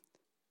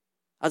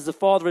 As the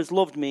Father has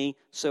loved me,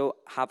 so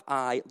have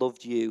I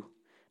loved you.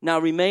 Now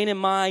remain in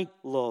my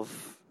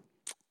love.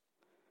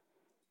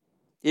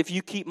 If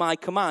you keep my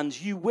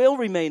commands, you will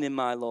remain in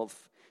my love,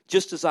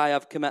 just as I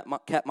have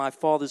kept my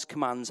Father's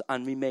commands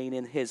and remain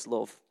in his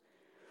love.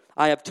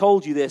 I have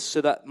told you this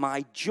so that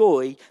my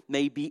joy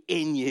may be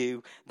in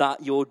you,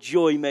 that your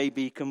joy may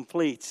be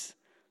complete.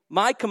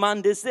 My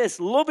command is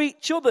this: love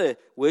each other.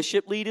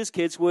 Worship leaders,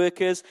 kids,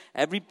 workers,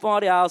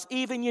 everybody else,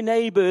 even your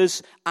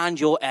neighbors and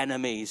your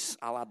enemies.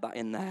 I'll add that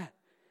in there.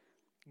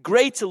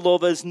 Greater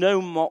love has no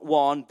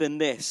one than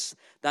this,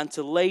 than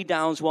to lay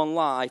down one's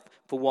life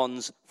for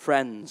one's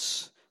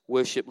friends.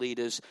 Worship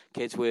leaders,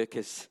 kids,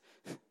 workers.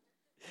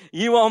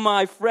 You are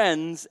my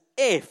friends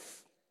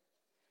if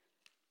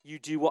you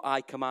do what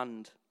I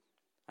command.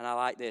 And I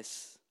like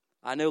this.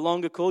 I no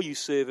longer call you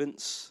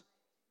servants,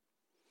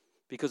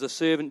 because a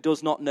servant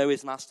does not know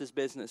his master's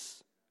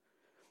business.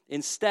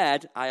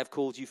 Instead, I have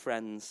called you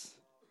friends,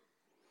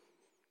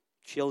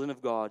 children of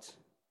God.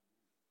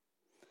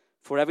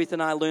 For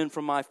everything I learned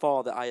from my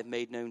Father, I have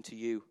made known to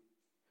you.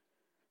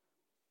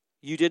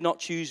 You did not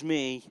choose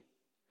me,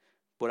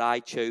 but I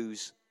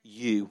chose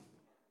you.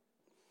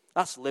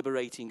 That's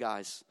liberating,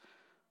 guys.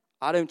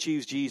 I don't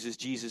choose Jesus.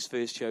 Jesus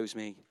first chose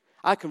me.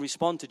 I can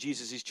respond to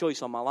Jesus'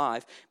 choice on my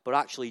life, but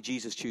actually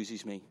Jesus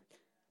chooses me.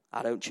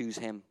 I don't choose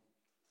him.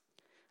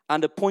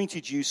 And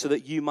appointed you so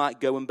that you might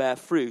go and bear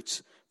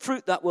fruit,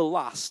 fruit that will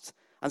last.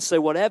 And so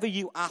whatever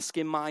you ask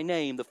in my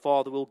name, the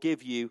Father will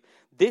give you.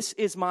 This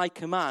is my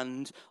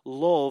command: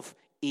 love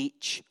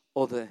each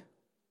other.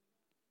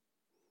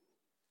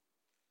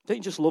 Don't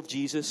you just love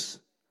Jesus?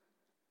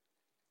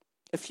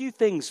 A few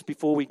things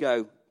before we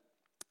go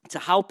to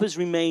help us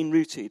remain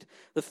rooted.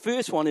 The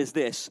first one is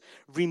this: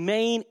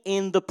 remain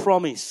in the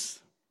promise.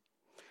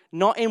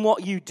 Not in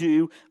what you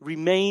do,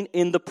 remain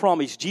in the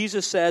promise.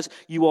 Jesus says,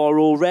 you are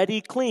already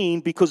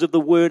clean because of the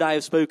word I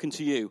have spoken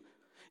to you.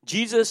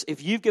 Jesus,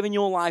 if you've given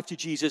your life to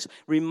Jesus,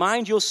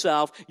 remind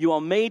yourself you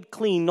are made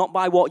clean not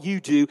by what you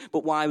do,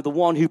 but by the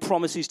one who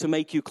promises to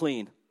make you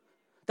clean.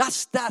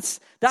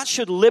 That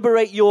should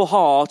liberate your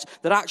heart,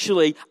 that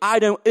actually I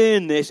don't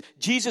earn this.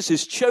 Jesus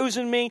has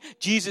chosen me.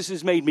 Jesus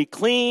has made me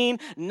clean.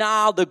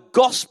 Now the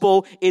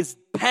gospel is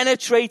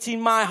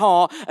penetrating my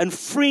heart and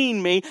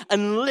freeing me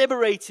and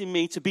liberating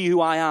me to be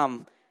who I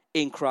am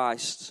in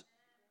Christ.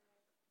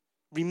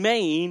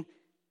 Remain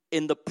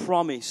in the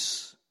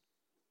promise.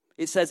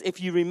 It says,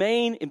 if you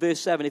remain, in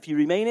verse 7, if you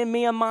remain in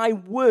me and my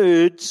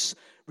words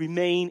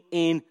remain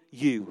in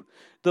you.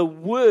 The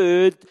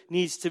word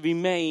needs to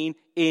remain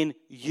in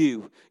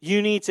you.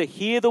 You need to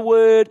hear the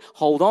word,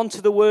 hold on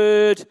to the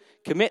word,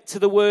 commit to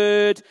the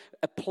word,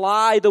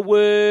 apply the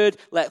word,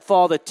 let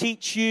Father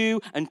teach you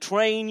and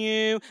train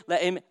you,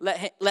 let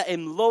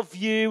him love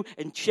you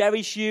and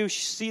cherish you,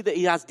 see that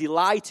he has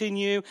delight in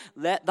you,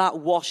 let that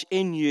wash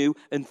in you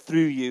and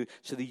through you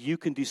so that you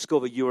can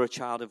discover you're a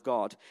child of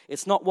God.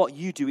 It's not what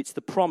you do, it's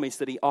the promise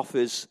that he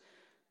offers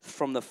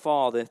from the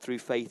Father through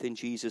faith in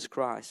Jesus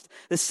Christ.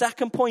 The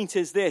second point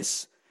is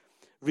this: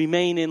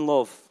 remain in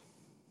love.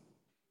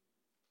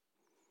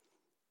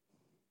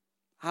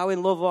 How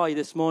in love are you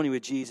this morning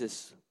with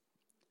Jesus?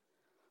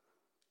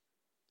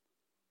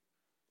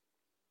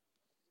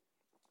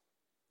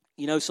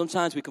 You know,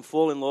 sometimes we can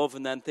fall in love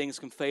and then things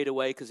can fade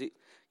away because it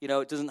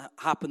doesn't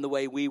happen the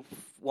way we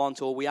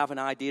want, or we have an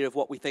idea of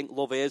what we think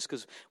love is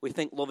because we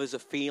think love is a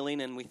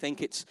feeling and we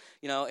think it's,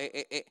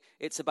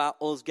 it's about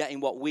us getting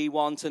what we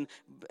want. And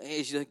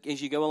as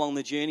you go along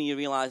the journey, you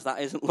realize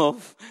that isn't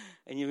love.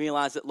 And you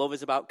realize that love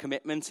is about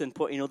commitment and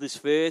putting others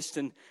first.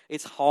 And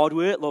it's hard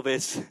work, love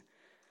is.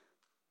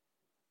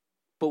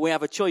 But we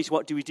have a choice.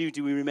 What do we do?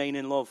 Do we remain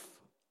in love?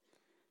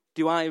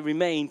 Do I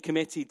remain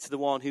committed to the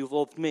one who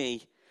loved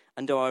me?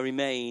 And do I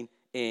remain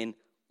in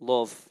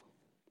love?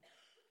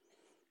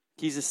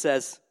 Jesus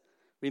says,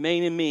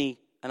 remain in me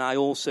and I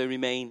also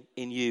remain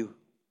in you.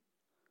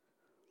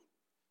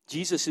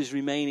 Jesus is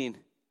remaining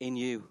in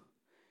you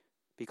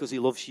because he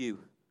loves you.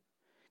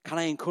 Can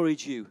I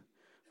encourage you?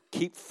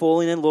 Keep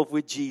falling in love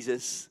with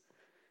Jesus.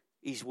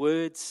 His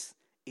words,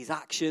 his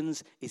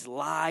actions, his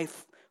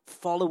life.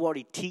 Follow what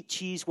he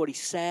teaches, what he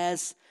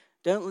says.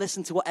 Don't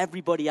listen to what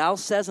everybody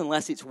else says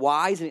unless it's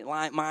wise and it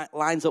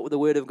lines up with the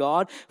word of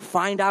God.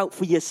 Find out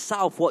for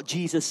yourself what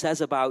Jesus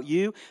says about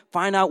you.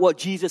 Find out what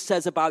Jesus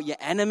says about your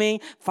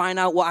enemy. Find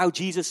out how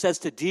Jesus says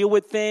to deal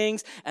with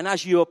things. And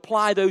as you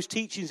apply those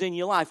teachings in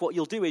your life, what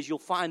you'll do is you'll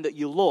find that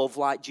you love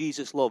like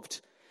Jesus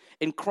loved.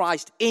 And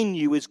Christ in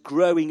you is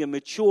growing and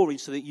maturing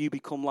so that you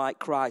become like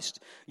Christ.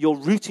 You're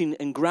rooting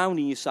and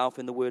grounding yourself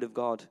in the word of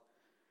God.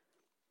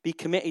 Be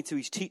committed to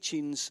his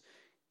teachings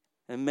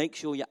and make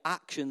sure your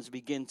actions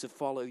begin to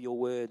follow your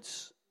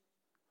words.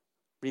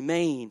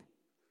 Remain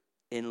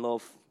in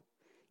love.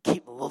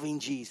 Keep loving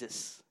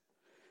Jesus.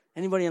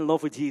 Anybody in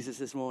love with Jesus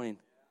this morning?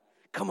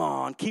 Come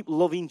on, keep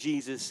loving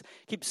Jesus.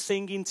 Keep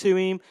singing to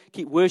him.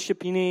 Keep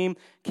worshiping him.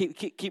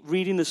 Keep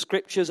reading the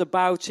scriptures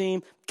about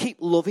him. Keep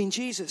loving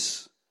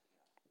Jesus.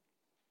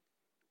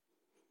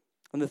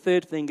 And the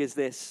third thing is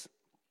this,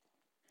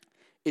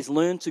 is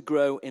learn to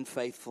grow in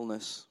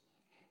faithfulness.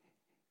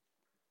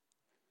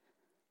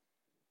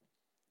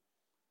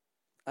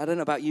 I don't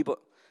know about you, but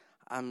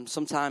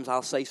sometimes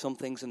I'll say some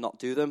things and not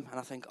do them. And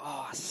I think,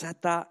 I said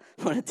that,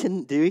 but I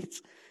didn't do it.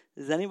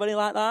 Is anybody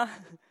like that?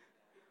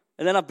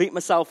 And then I beat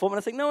myself up and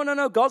I think,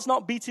 no, God's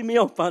not beating me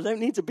up. I don't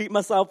need to beat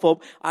myself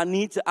up. I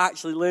need to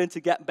actually learn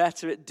to get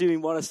better at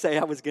doing what I say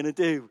I was going to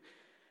do.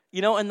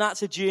 And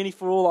that's a journey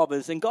for all of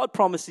us. And God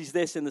promises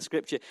this in the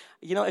scripture.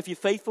 If you're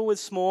faithful with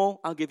small,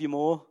 I'll give you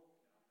more.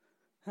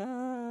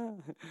 Oh,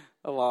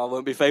 well, I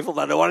won't be faithful.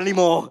 I don't want any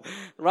more.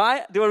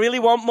 Right? Do I really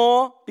want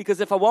more? Because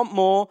if I want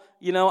more,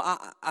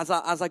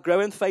 as I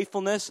grow in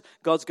faithfulness,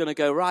 God's going to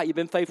go, right, you've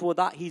been faithful with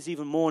that. He's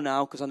even more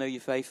now because I know you're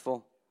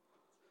faithful.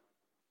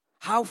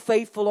 How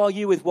faithful are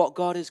you with what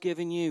God has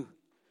given you?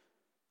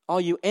 Are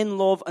you in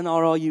love, and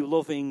are you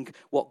loving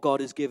what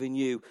God has given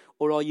you?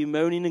 Or are you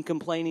moaning and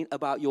complaining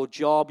about your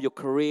job, your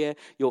career,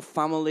 your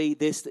family,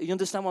 this? You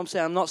understand what I'm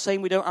saying? I'm not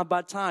saying we don't have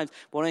bad times.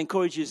 But what I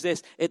encourage you is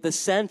this. At the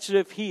center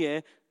of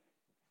here,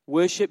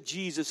 worship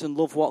Jesus and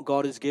love what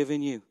God has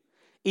given you.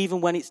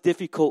 Even when it's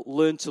difficult,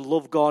 learn to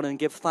love God and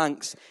give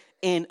thanks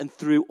in and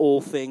through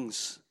all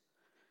things.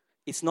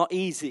 It's not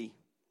easy,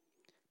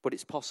 but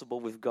it's possible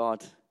with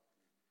God.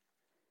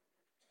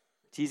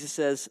 Jesus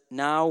says,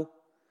 now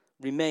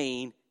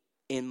remain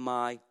in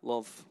my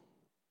love.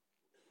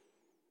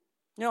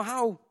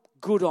 How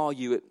good are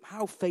you?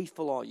 How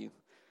faithful are you?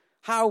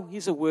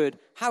 Here's a word,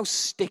 how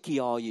sticky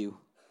are you?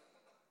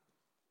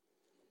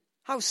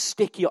 How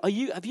sticky are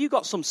you? Have you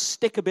got some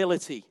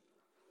stickability?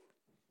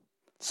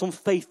 Some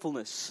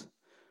faithfulness?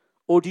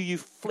 Or do you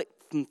flit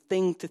from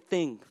thing to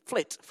thing?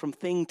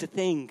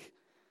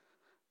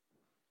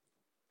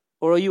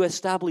 Or are you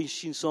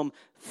establishing some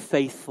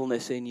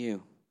faithfulness in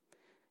you?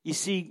 You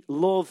see,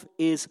 love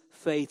is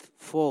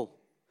faithful.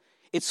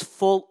 It's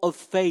full of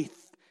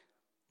faith.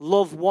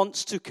 Love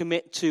wants to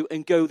commit to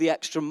and go the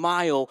extra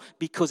mile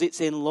because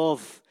it's in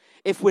love.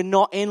 If we're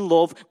not in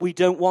love, we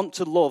don't want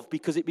to love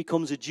because it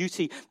becomes a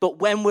duty. But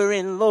when we're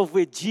in love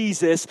with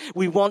Jesus,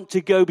 we want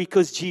to go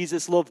because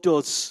Jesus loved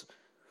us.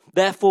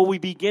 Therefore, we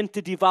begin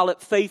to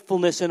develop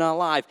faithfulness in our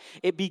life.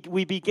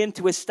 We begin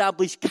to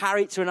establish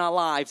character in our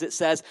lives that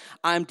says,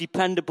 I'm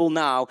dependable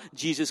now.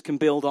 Jesus can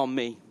build on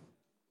me.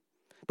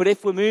 But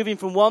if we're moving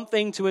from one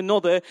thing to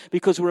another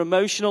because we're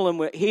emotional and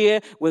we're here,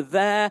 we're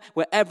there,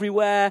 we're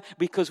everywhere,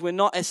 because we're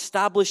not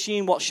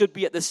establishing what should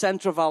be at the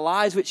center of our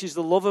lives, which is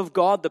the love of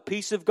God, the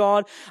peace of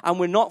God, and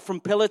we're not from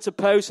pillar to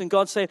post, and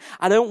God's saying,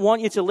 I don't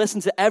want you to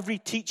listen to every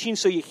teaching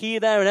so you're here,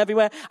 there, and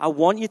everywhere. I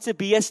want you to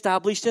be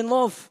established in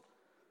love.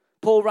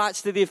 Paul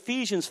writes to the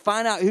Ephesians,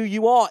 find out who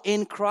you are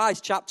in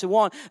Christ, chapter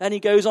 1. And he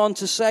goes on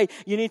to say,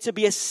 you need to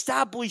be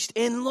established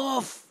in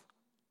love.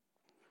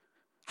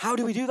 How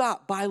do we do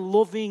that? By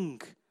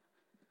loving.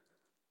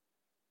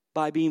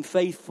 By being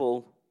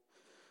faithful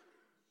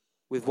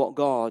with what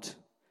God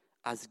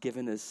has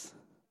given us.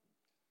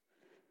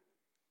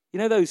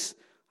 Those,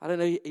 I don't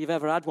know if you've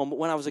ever had one, but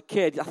when I was a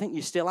kid, I think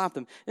you still have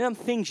them. Them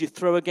things you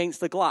throw against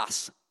the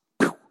glass,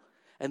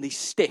 and they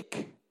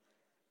stick.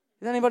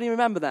 Does anybody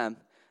remember them?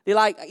 They're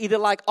either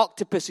like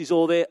octopuses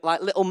or they're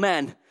like little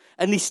men,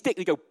 and they stick,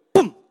 they go,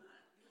 boom,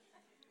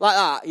 like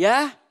that,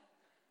 yeah?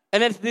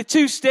 And then if they're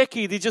too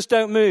sticky, they just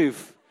don't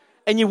move.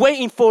 And you're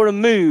waiting for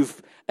them to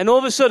move, and all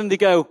of a sudden they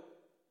go,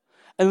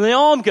 and the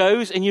arm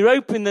goes, and you're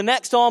open, the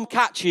next arm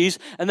catches,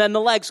 and then the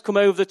legs come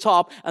over the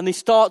top, and they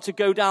start to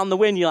go down the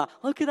window. You're like,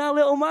 look at that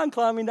little man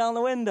climbing down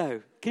the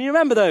window. Can you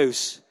remember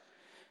those?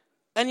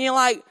 And you're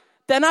like,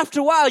 then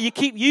after a while, you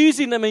keep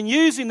using them, and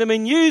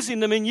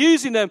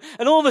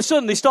all of a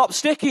sudden, they stop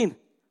sticking.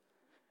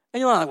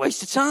 And you're like,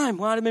 waste of time.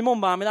 Why did my mum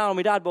buy me that, or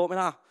my dad bought me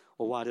that?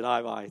 Or why did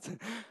I buy it?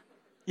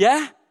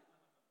 Yeah?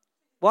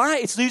 Why?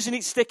 It's losing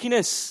its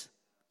stickiness.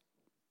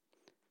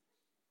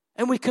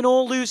 And we can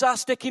all lose our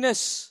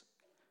stickiness.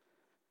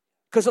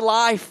 Because of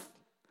life,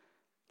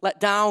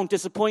 let down,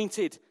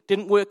 disappointed,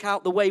 didn't work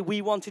out the way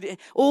we wanted it.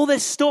 All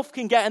this stuff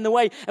can get in the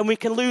way, and we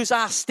can lose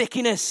our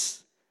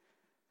stickiness.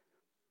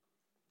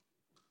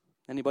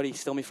 Anybody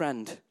still my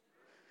friend?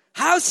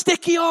 How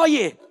sticky are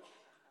you?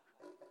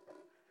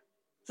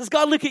 Does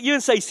God look at you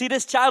and say, see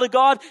this child of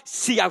God?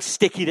 See how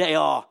sticky they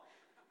are.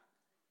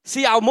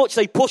 See how much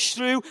they push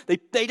through.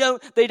 They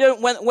don't,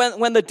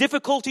 when the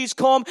difficulties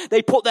come,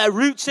 they put their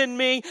roots in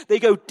me. They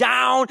go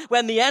down.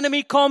 When the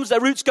enemy comes, their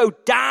roots go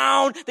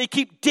down. They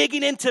keep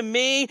digging into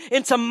me,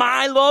 into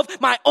my love,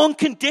 my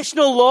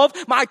unconditional love.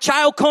 My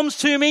child comes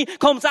to me,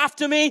 comes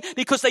after me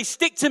because they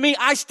stick to me.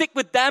 I stick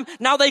with them.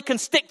 Now they can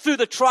stick through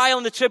the trial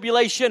and the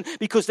tribulation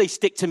because they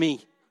stick to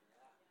me.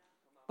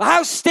 Well,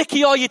 how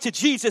sticky are you to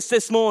Jesus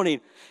this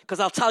morning? Because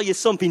I'll tell you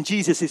something,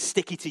 Jesus is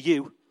sticky to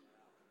you.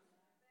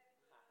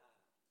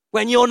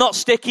 When you're not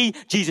sticky,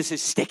 Jesus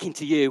is sticking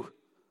to you.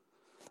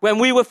 When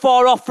we were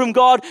far off from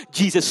God,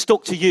 Jesus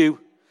stuck to you.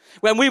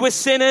 When we were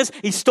sinners,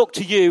 he stuck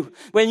to you.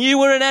 When you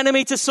were an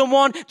enemy to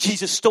someone,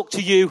 Jesus stuck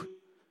to you.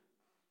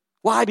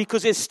 Why?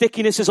 Because his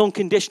stickiness is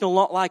unconditional,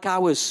 not like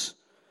ours.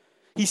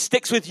 He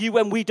sticks with you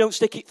when we don't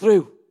stick it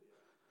through.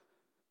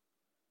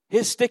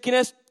 His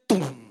stickiness,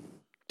 I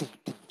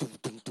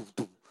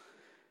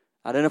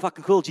don't know if I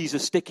can call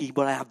Jesus sticky,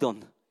 but I have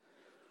done.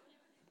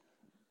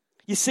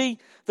 You see,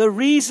 the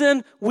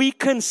reason we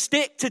can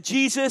stick to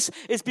Jesus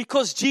is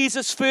because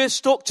Jesus first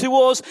stuck to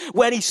us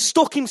when he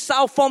stuck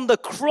himself on the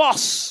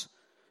cross.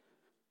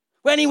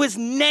 When he was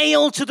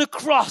nailed to the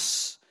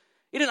cross.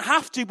 He didn't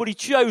have to, but he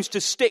chose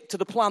to stick to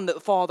the plan that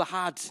the Father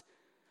had.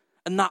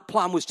 And that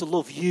plan was to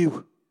love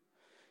you.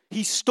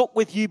 He stuck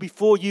with you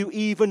before you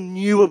even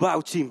knew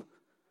about him.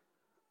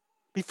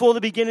 Before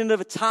the beginning of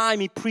a time,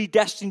 he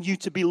predestined you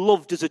to be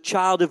loved as a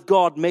child of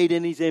God, made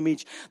in his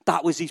image.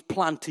 That was his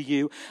plan to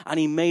you. And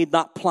he made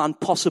that plan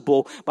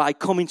possible by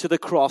coming to the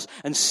cross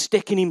and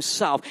sticking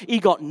himself. He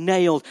got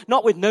nailed.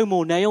 Not with no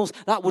more nails.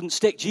 That wouldn't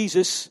stick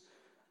Jesus.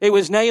 It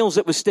was nails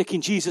that were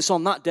sticking Jesus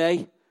on that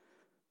day.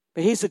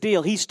 But here's the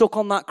deal. He stuck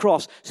on that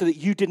cross so that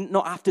you didn't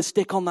not have to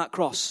stick on that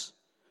cross.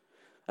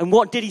 And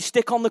what did he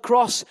stick on the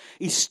cross?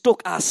 He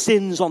stuck our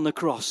sins on the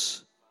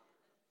cross.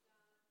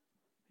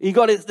 He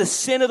got it. The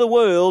sin of the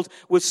world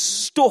was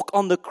stuck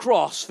on the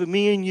cross for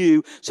me and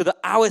you so that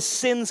our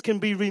sins can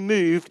be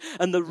removed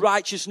and the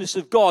righteousness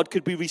of God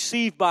could be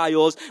received by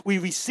us. We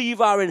receive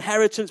our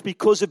inheritance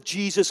because of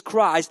Jesus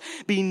Christ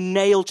being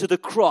nailed to the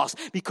cross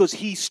because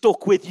he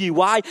stuck with you.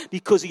 Why?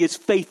 Because he is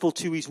faithful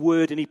to his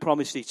word and he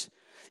promised it.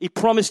 He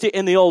promised it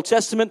in the Old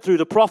Testament through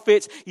the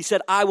prophets. He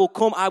said, I will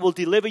come, I will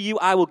deliver you,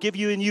 I will give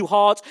you a new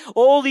heart.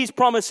 All these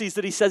promises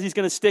that he says he's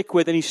going to stick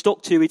with, and he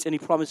stuck to it and he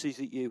promises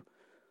it you.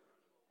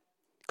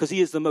 Because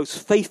he is the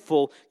most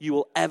faithful you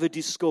will ever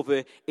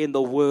discover in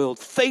the world.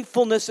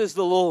 Faithfulness is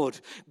the Lord.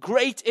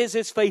 Great is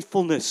his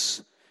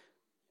faithfulness.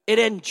 It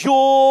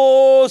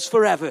endures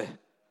forever.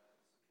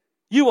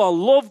 You are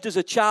loved as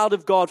a child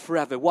of God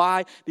forever.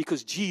 Why?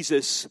 Because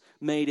Jesus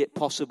made it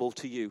possible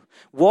to you.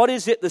 What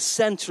is at the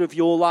center of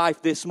your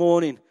life this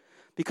morning?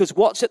 Because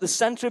what's at the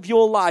center of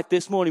your life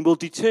this morning will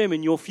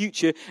determine your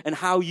future and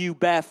how you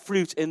bear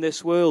fruit in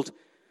this world.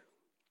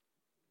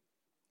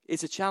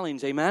 It's a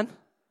challenge, amen?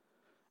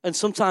 And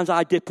sometimes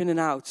I dip in and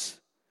out.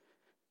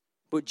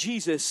 But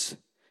Jesus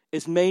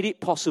has made it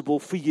possible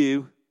for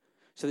you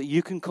so that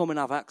you can come and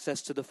have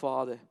access to the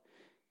Father.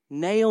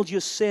 Nailed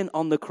your sin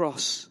on the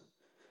cross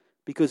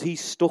because he's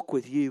stuck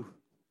with you.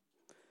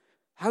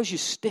 How's your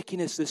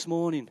stickiness this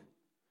morning?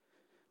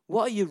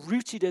 What are you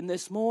rooted in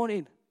this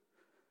morning?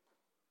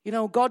 You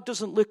know, God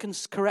doesn't look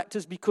and correct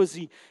us because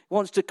he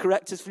wants to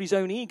correct us for his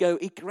own ego.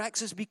 He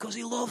corrects us because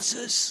he loves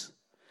us.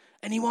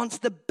 And he wants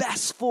the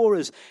best for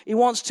us. He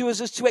wants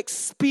us to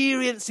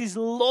experience his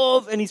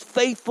love and his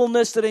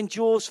faithfulness that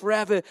endures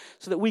forever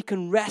so that we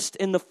can rest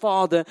in the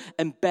Father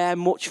and bear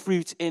much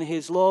fruit in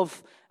his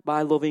love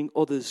by loving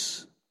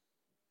others.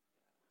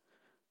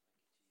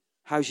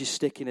 How's your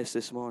stickiness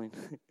this morning?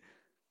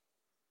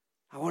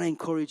 I want to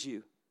encourage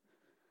you.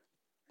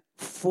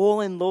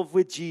 Fall in love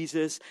with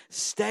Jesus.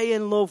 Stay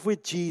in love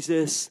with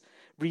Jesus.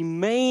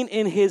 Remain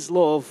in his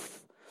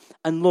love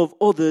and love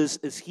others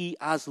as he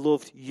has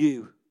loved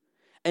you.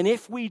 And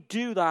if we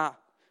do that,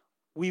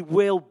 we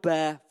will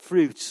bear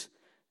fruit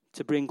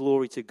to bring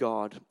glory to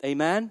God.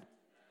 Amen?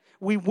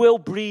 We will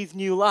breathe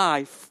new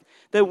life.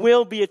 There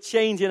will be a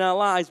change in our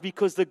lives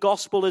because the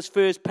gospel has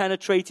first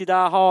penetrated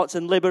our hearts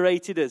and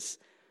liberated us.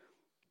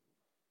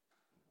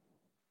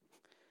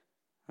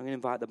 I'm going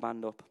to invite the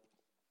band up.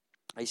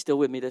 Are you still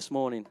with me this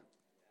morning?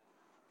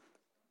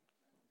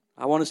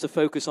 I want us to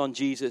focus on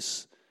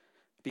Jesus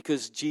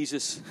because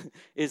Jesus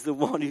is the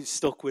one who's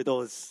stuck with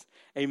us.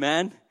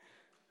 Amen?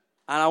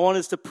 And I want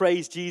us to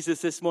praise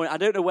Jesus this morning. I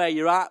don't know where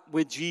you're at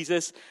with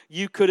Jesus.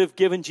 You could have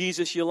given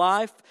Jesus your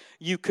life.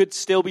 You could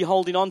still be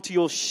holding on to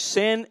your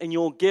sin and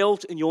your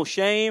guilt and your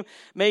shame.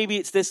 Maybe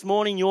it's this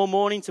morning, your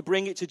morning, to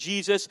bring it to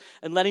Jesus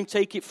and let him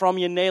take it from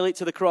you and nail it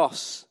to the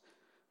cross.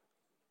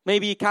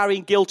 Maybe you're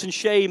carrying guilt and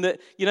shame that,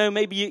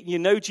 maybe you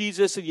know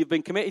Jesus and you've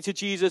been committed to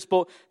Jesus,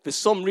 but for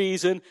some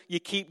reason you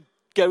keep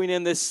going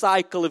in this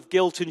cycle of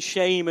guilt and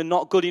shame and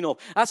not good enough.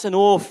 That's an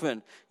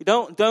orphan. You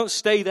don't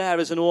stay there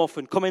as an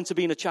orphan. Come into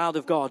being a child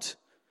of God.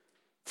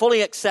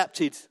 Fully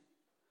accepted.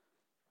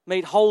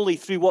 Made holy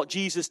through what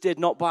Jesus did,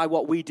 not by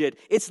what we did.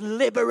 It's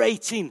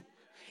liberating.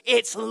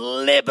 It's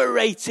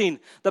liberating.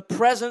 The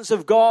presence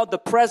of God, the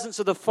presence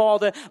of the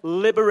Father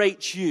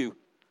liberates you.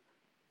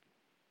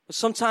 But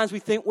sometimes we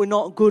think we're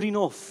not good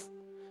enough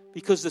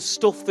because the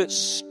stuff that's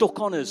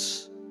stuck on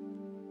us.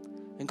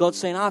 And God's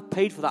saying, I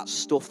paid for that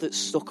stuff that's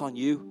stuck on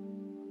you.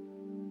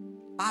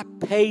 I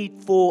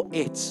paid for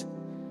it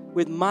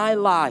with my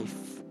life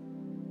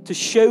to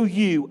show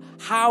you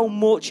how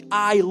much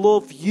I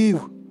love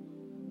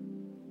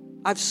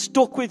you. I've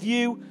stuck with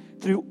you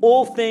through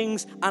all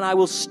things, and I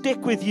will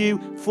stick with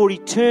you for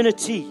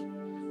eternity.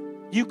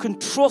 You can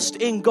trust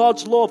in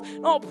God's love.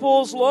 Not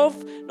Paul's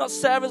love, not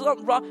Sarah's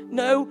love.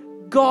 No,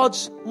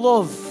 God's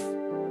love.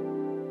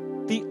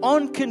 The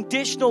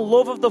unconditional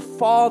love of the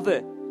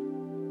Father.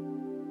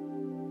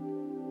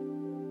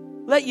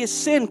 Let your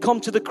sin come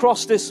to the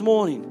cross this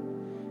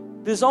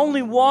morning. There's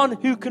only one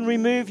who can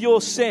remove your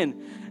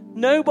sin.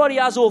 Nobody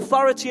has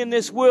authority in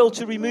this world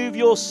to remove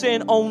your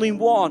sin, only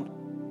one.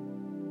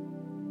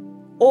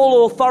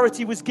 All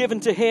authority was given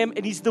to him,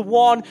 and he's the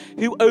one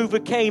who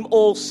overcame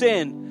all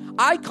sin.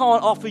 I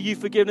can't offer you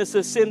forgiveness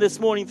of sin this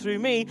morning through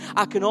me.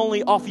 I can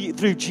only offer you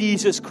through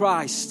Jesus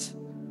Christ.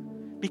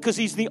 Because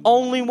he's the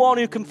only one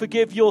who can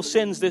forgive your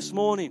sins this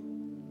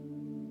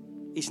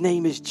morning. His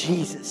name is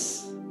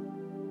Jesus.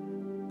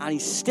 And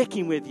he's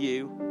sticking with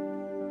you.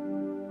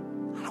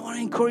 And I want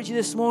to encourage you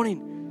this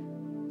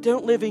morning.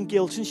 Don't live in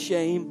guilt and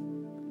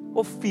shame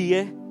or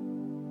fear.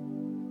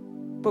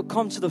 but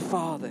come to the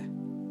Father.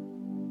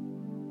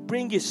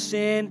 Bring your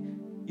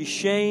sin, your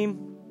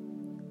shame.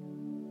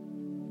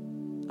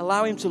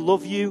 Allow him to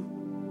love you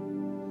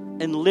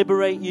and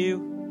liberate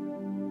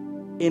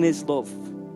you in his love.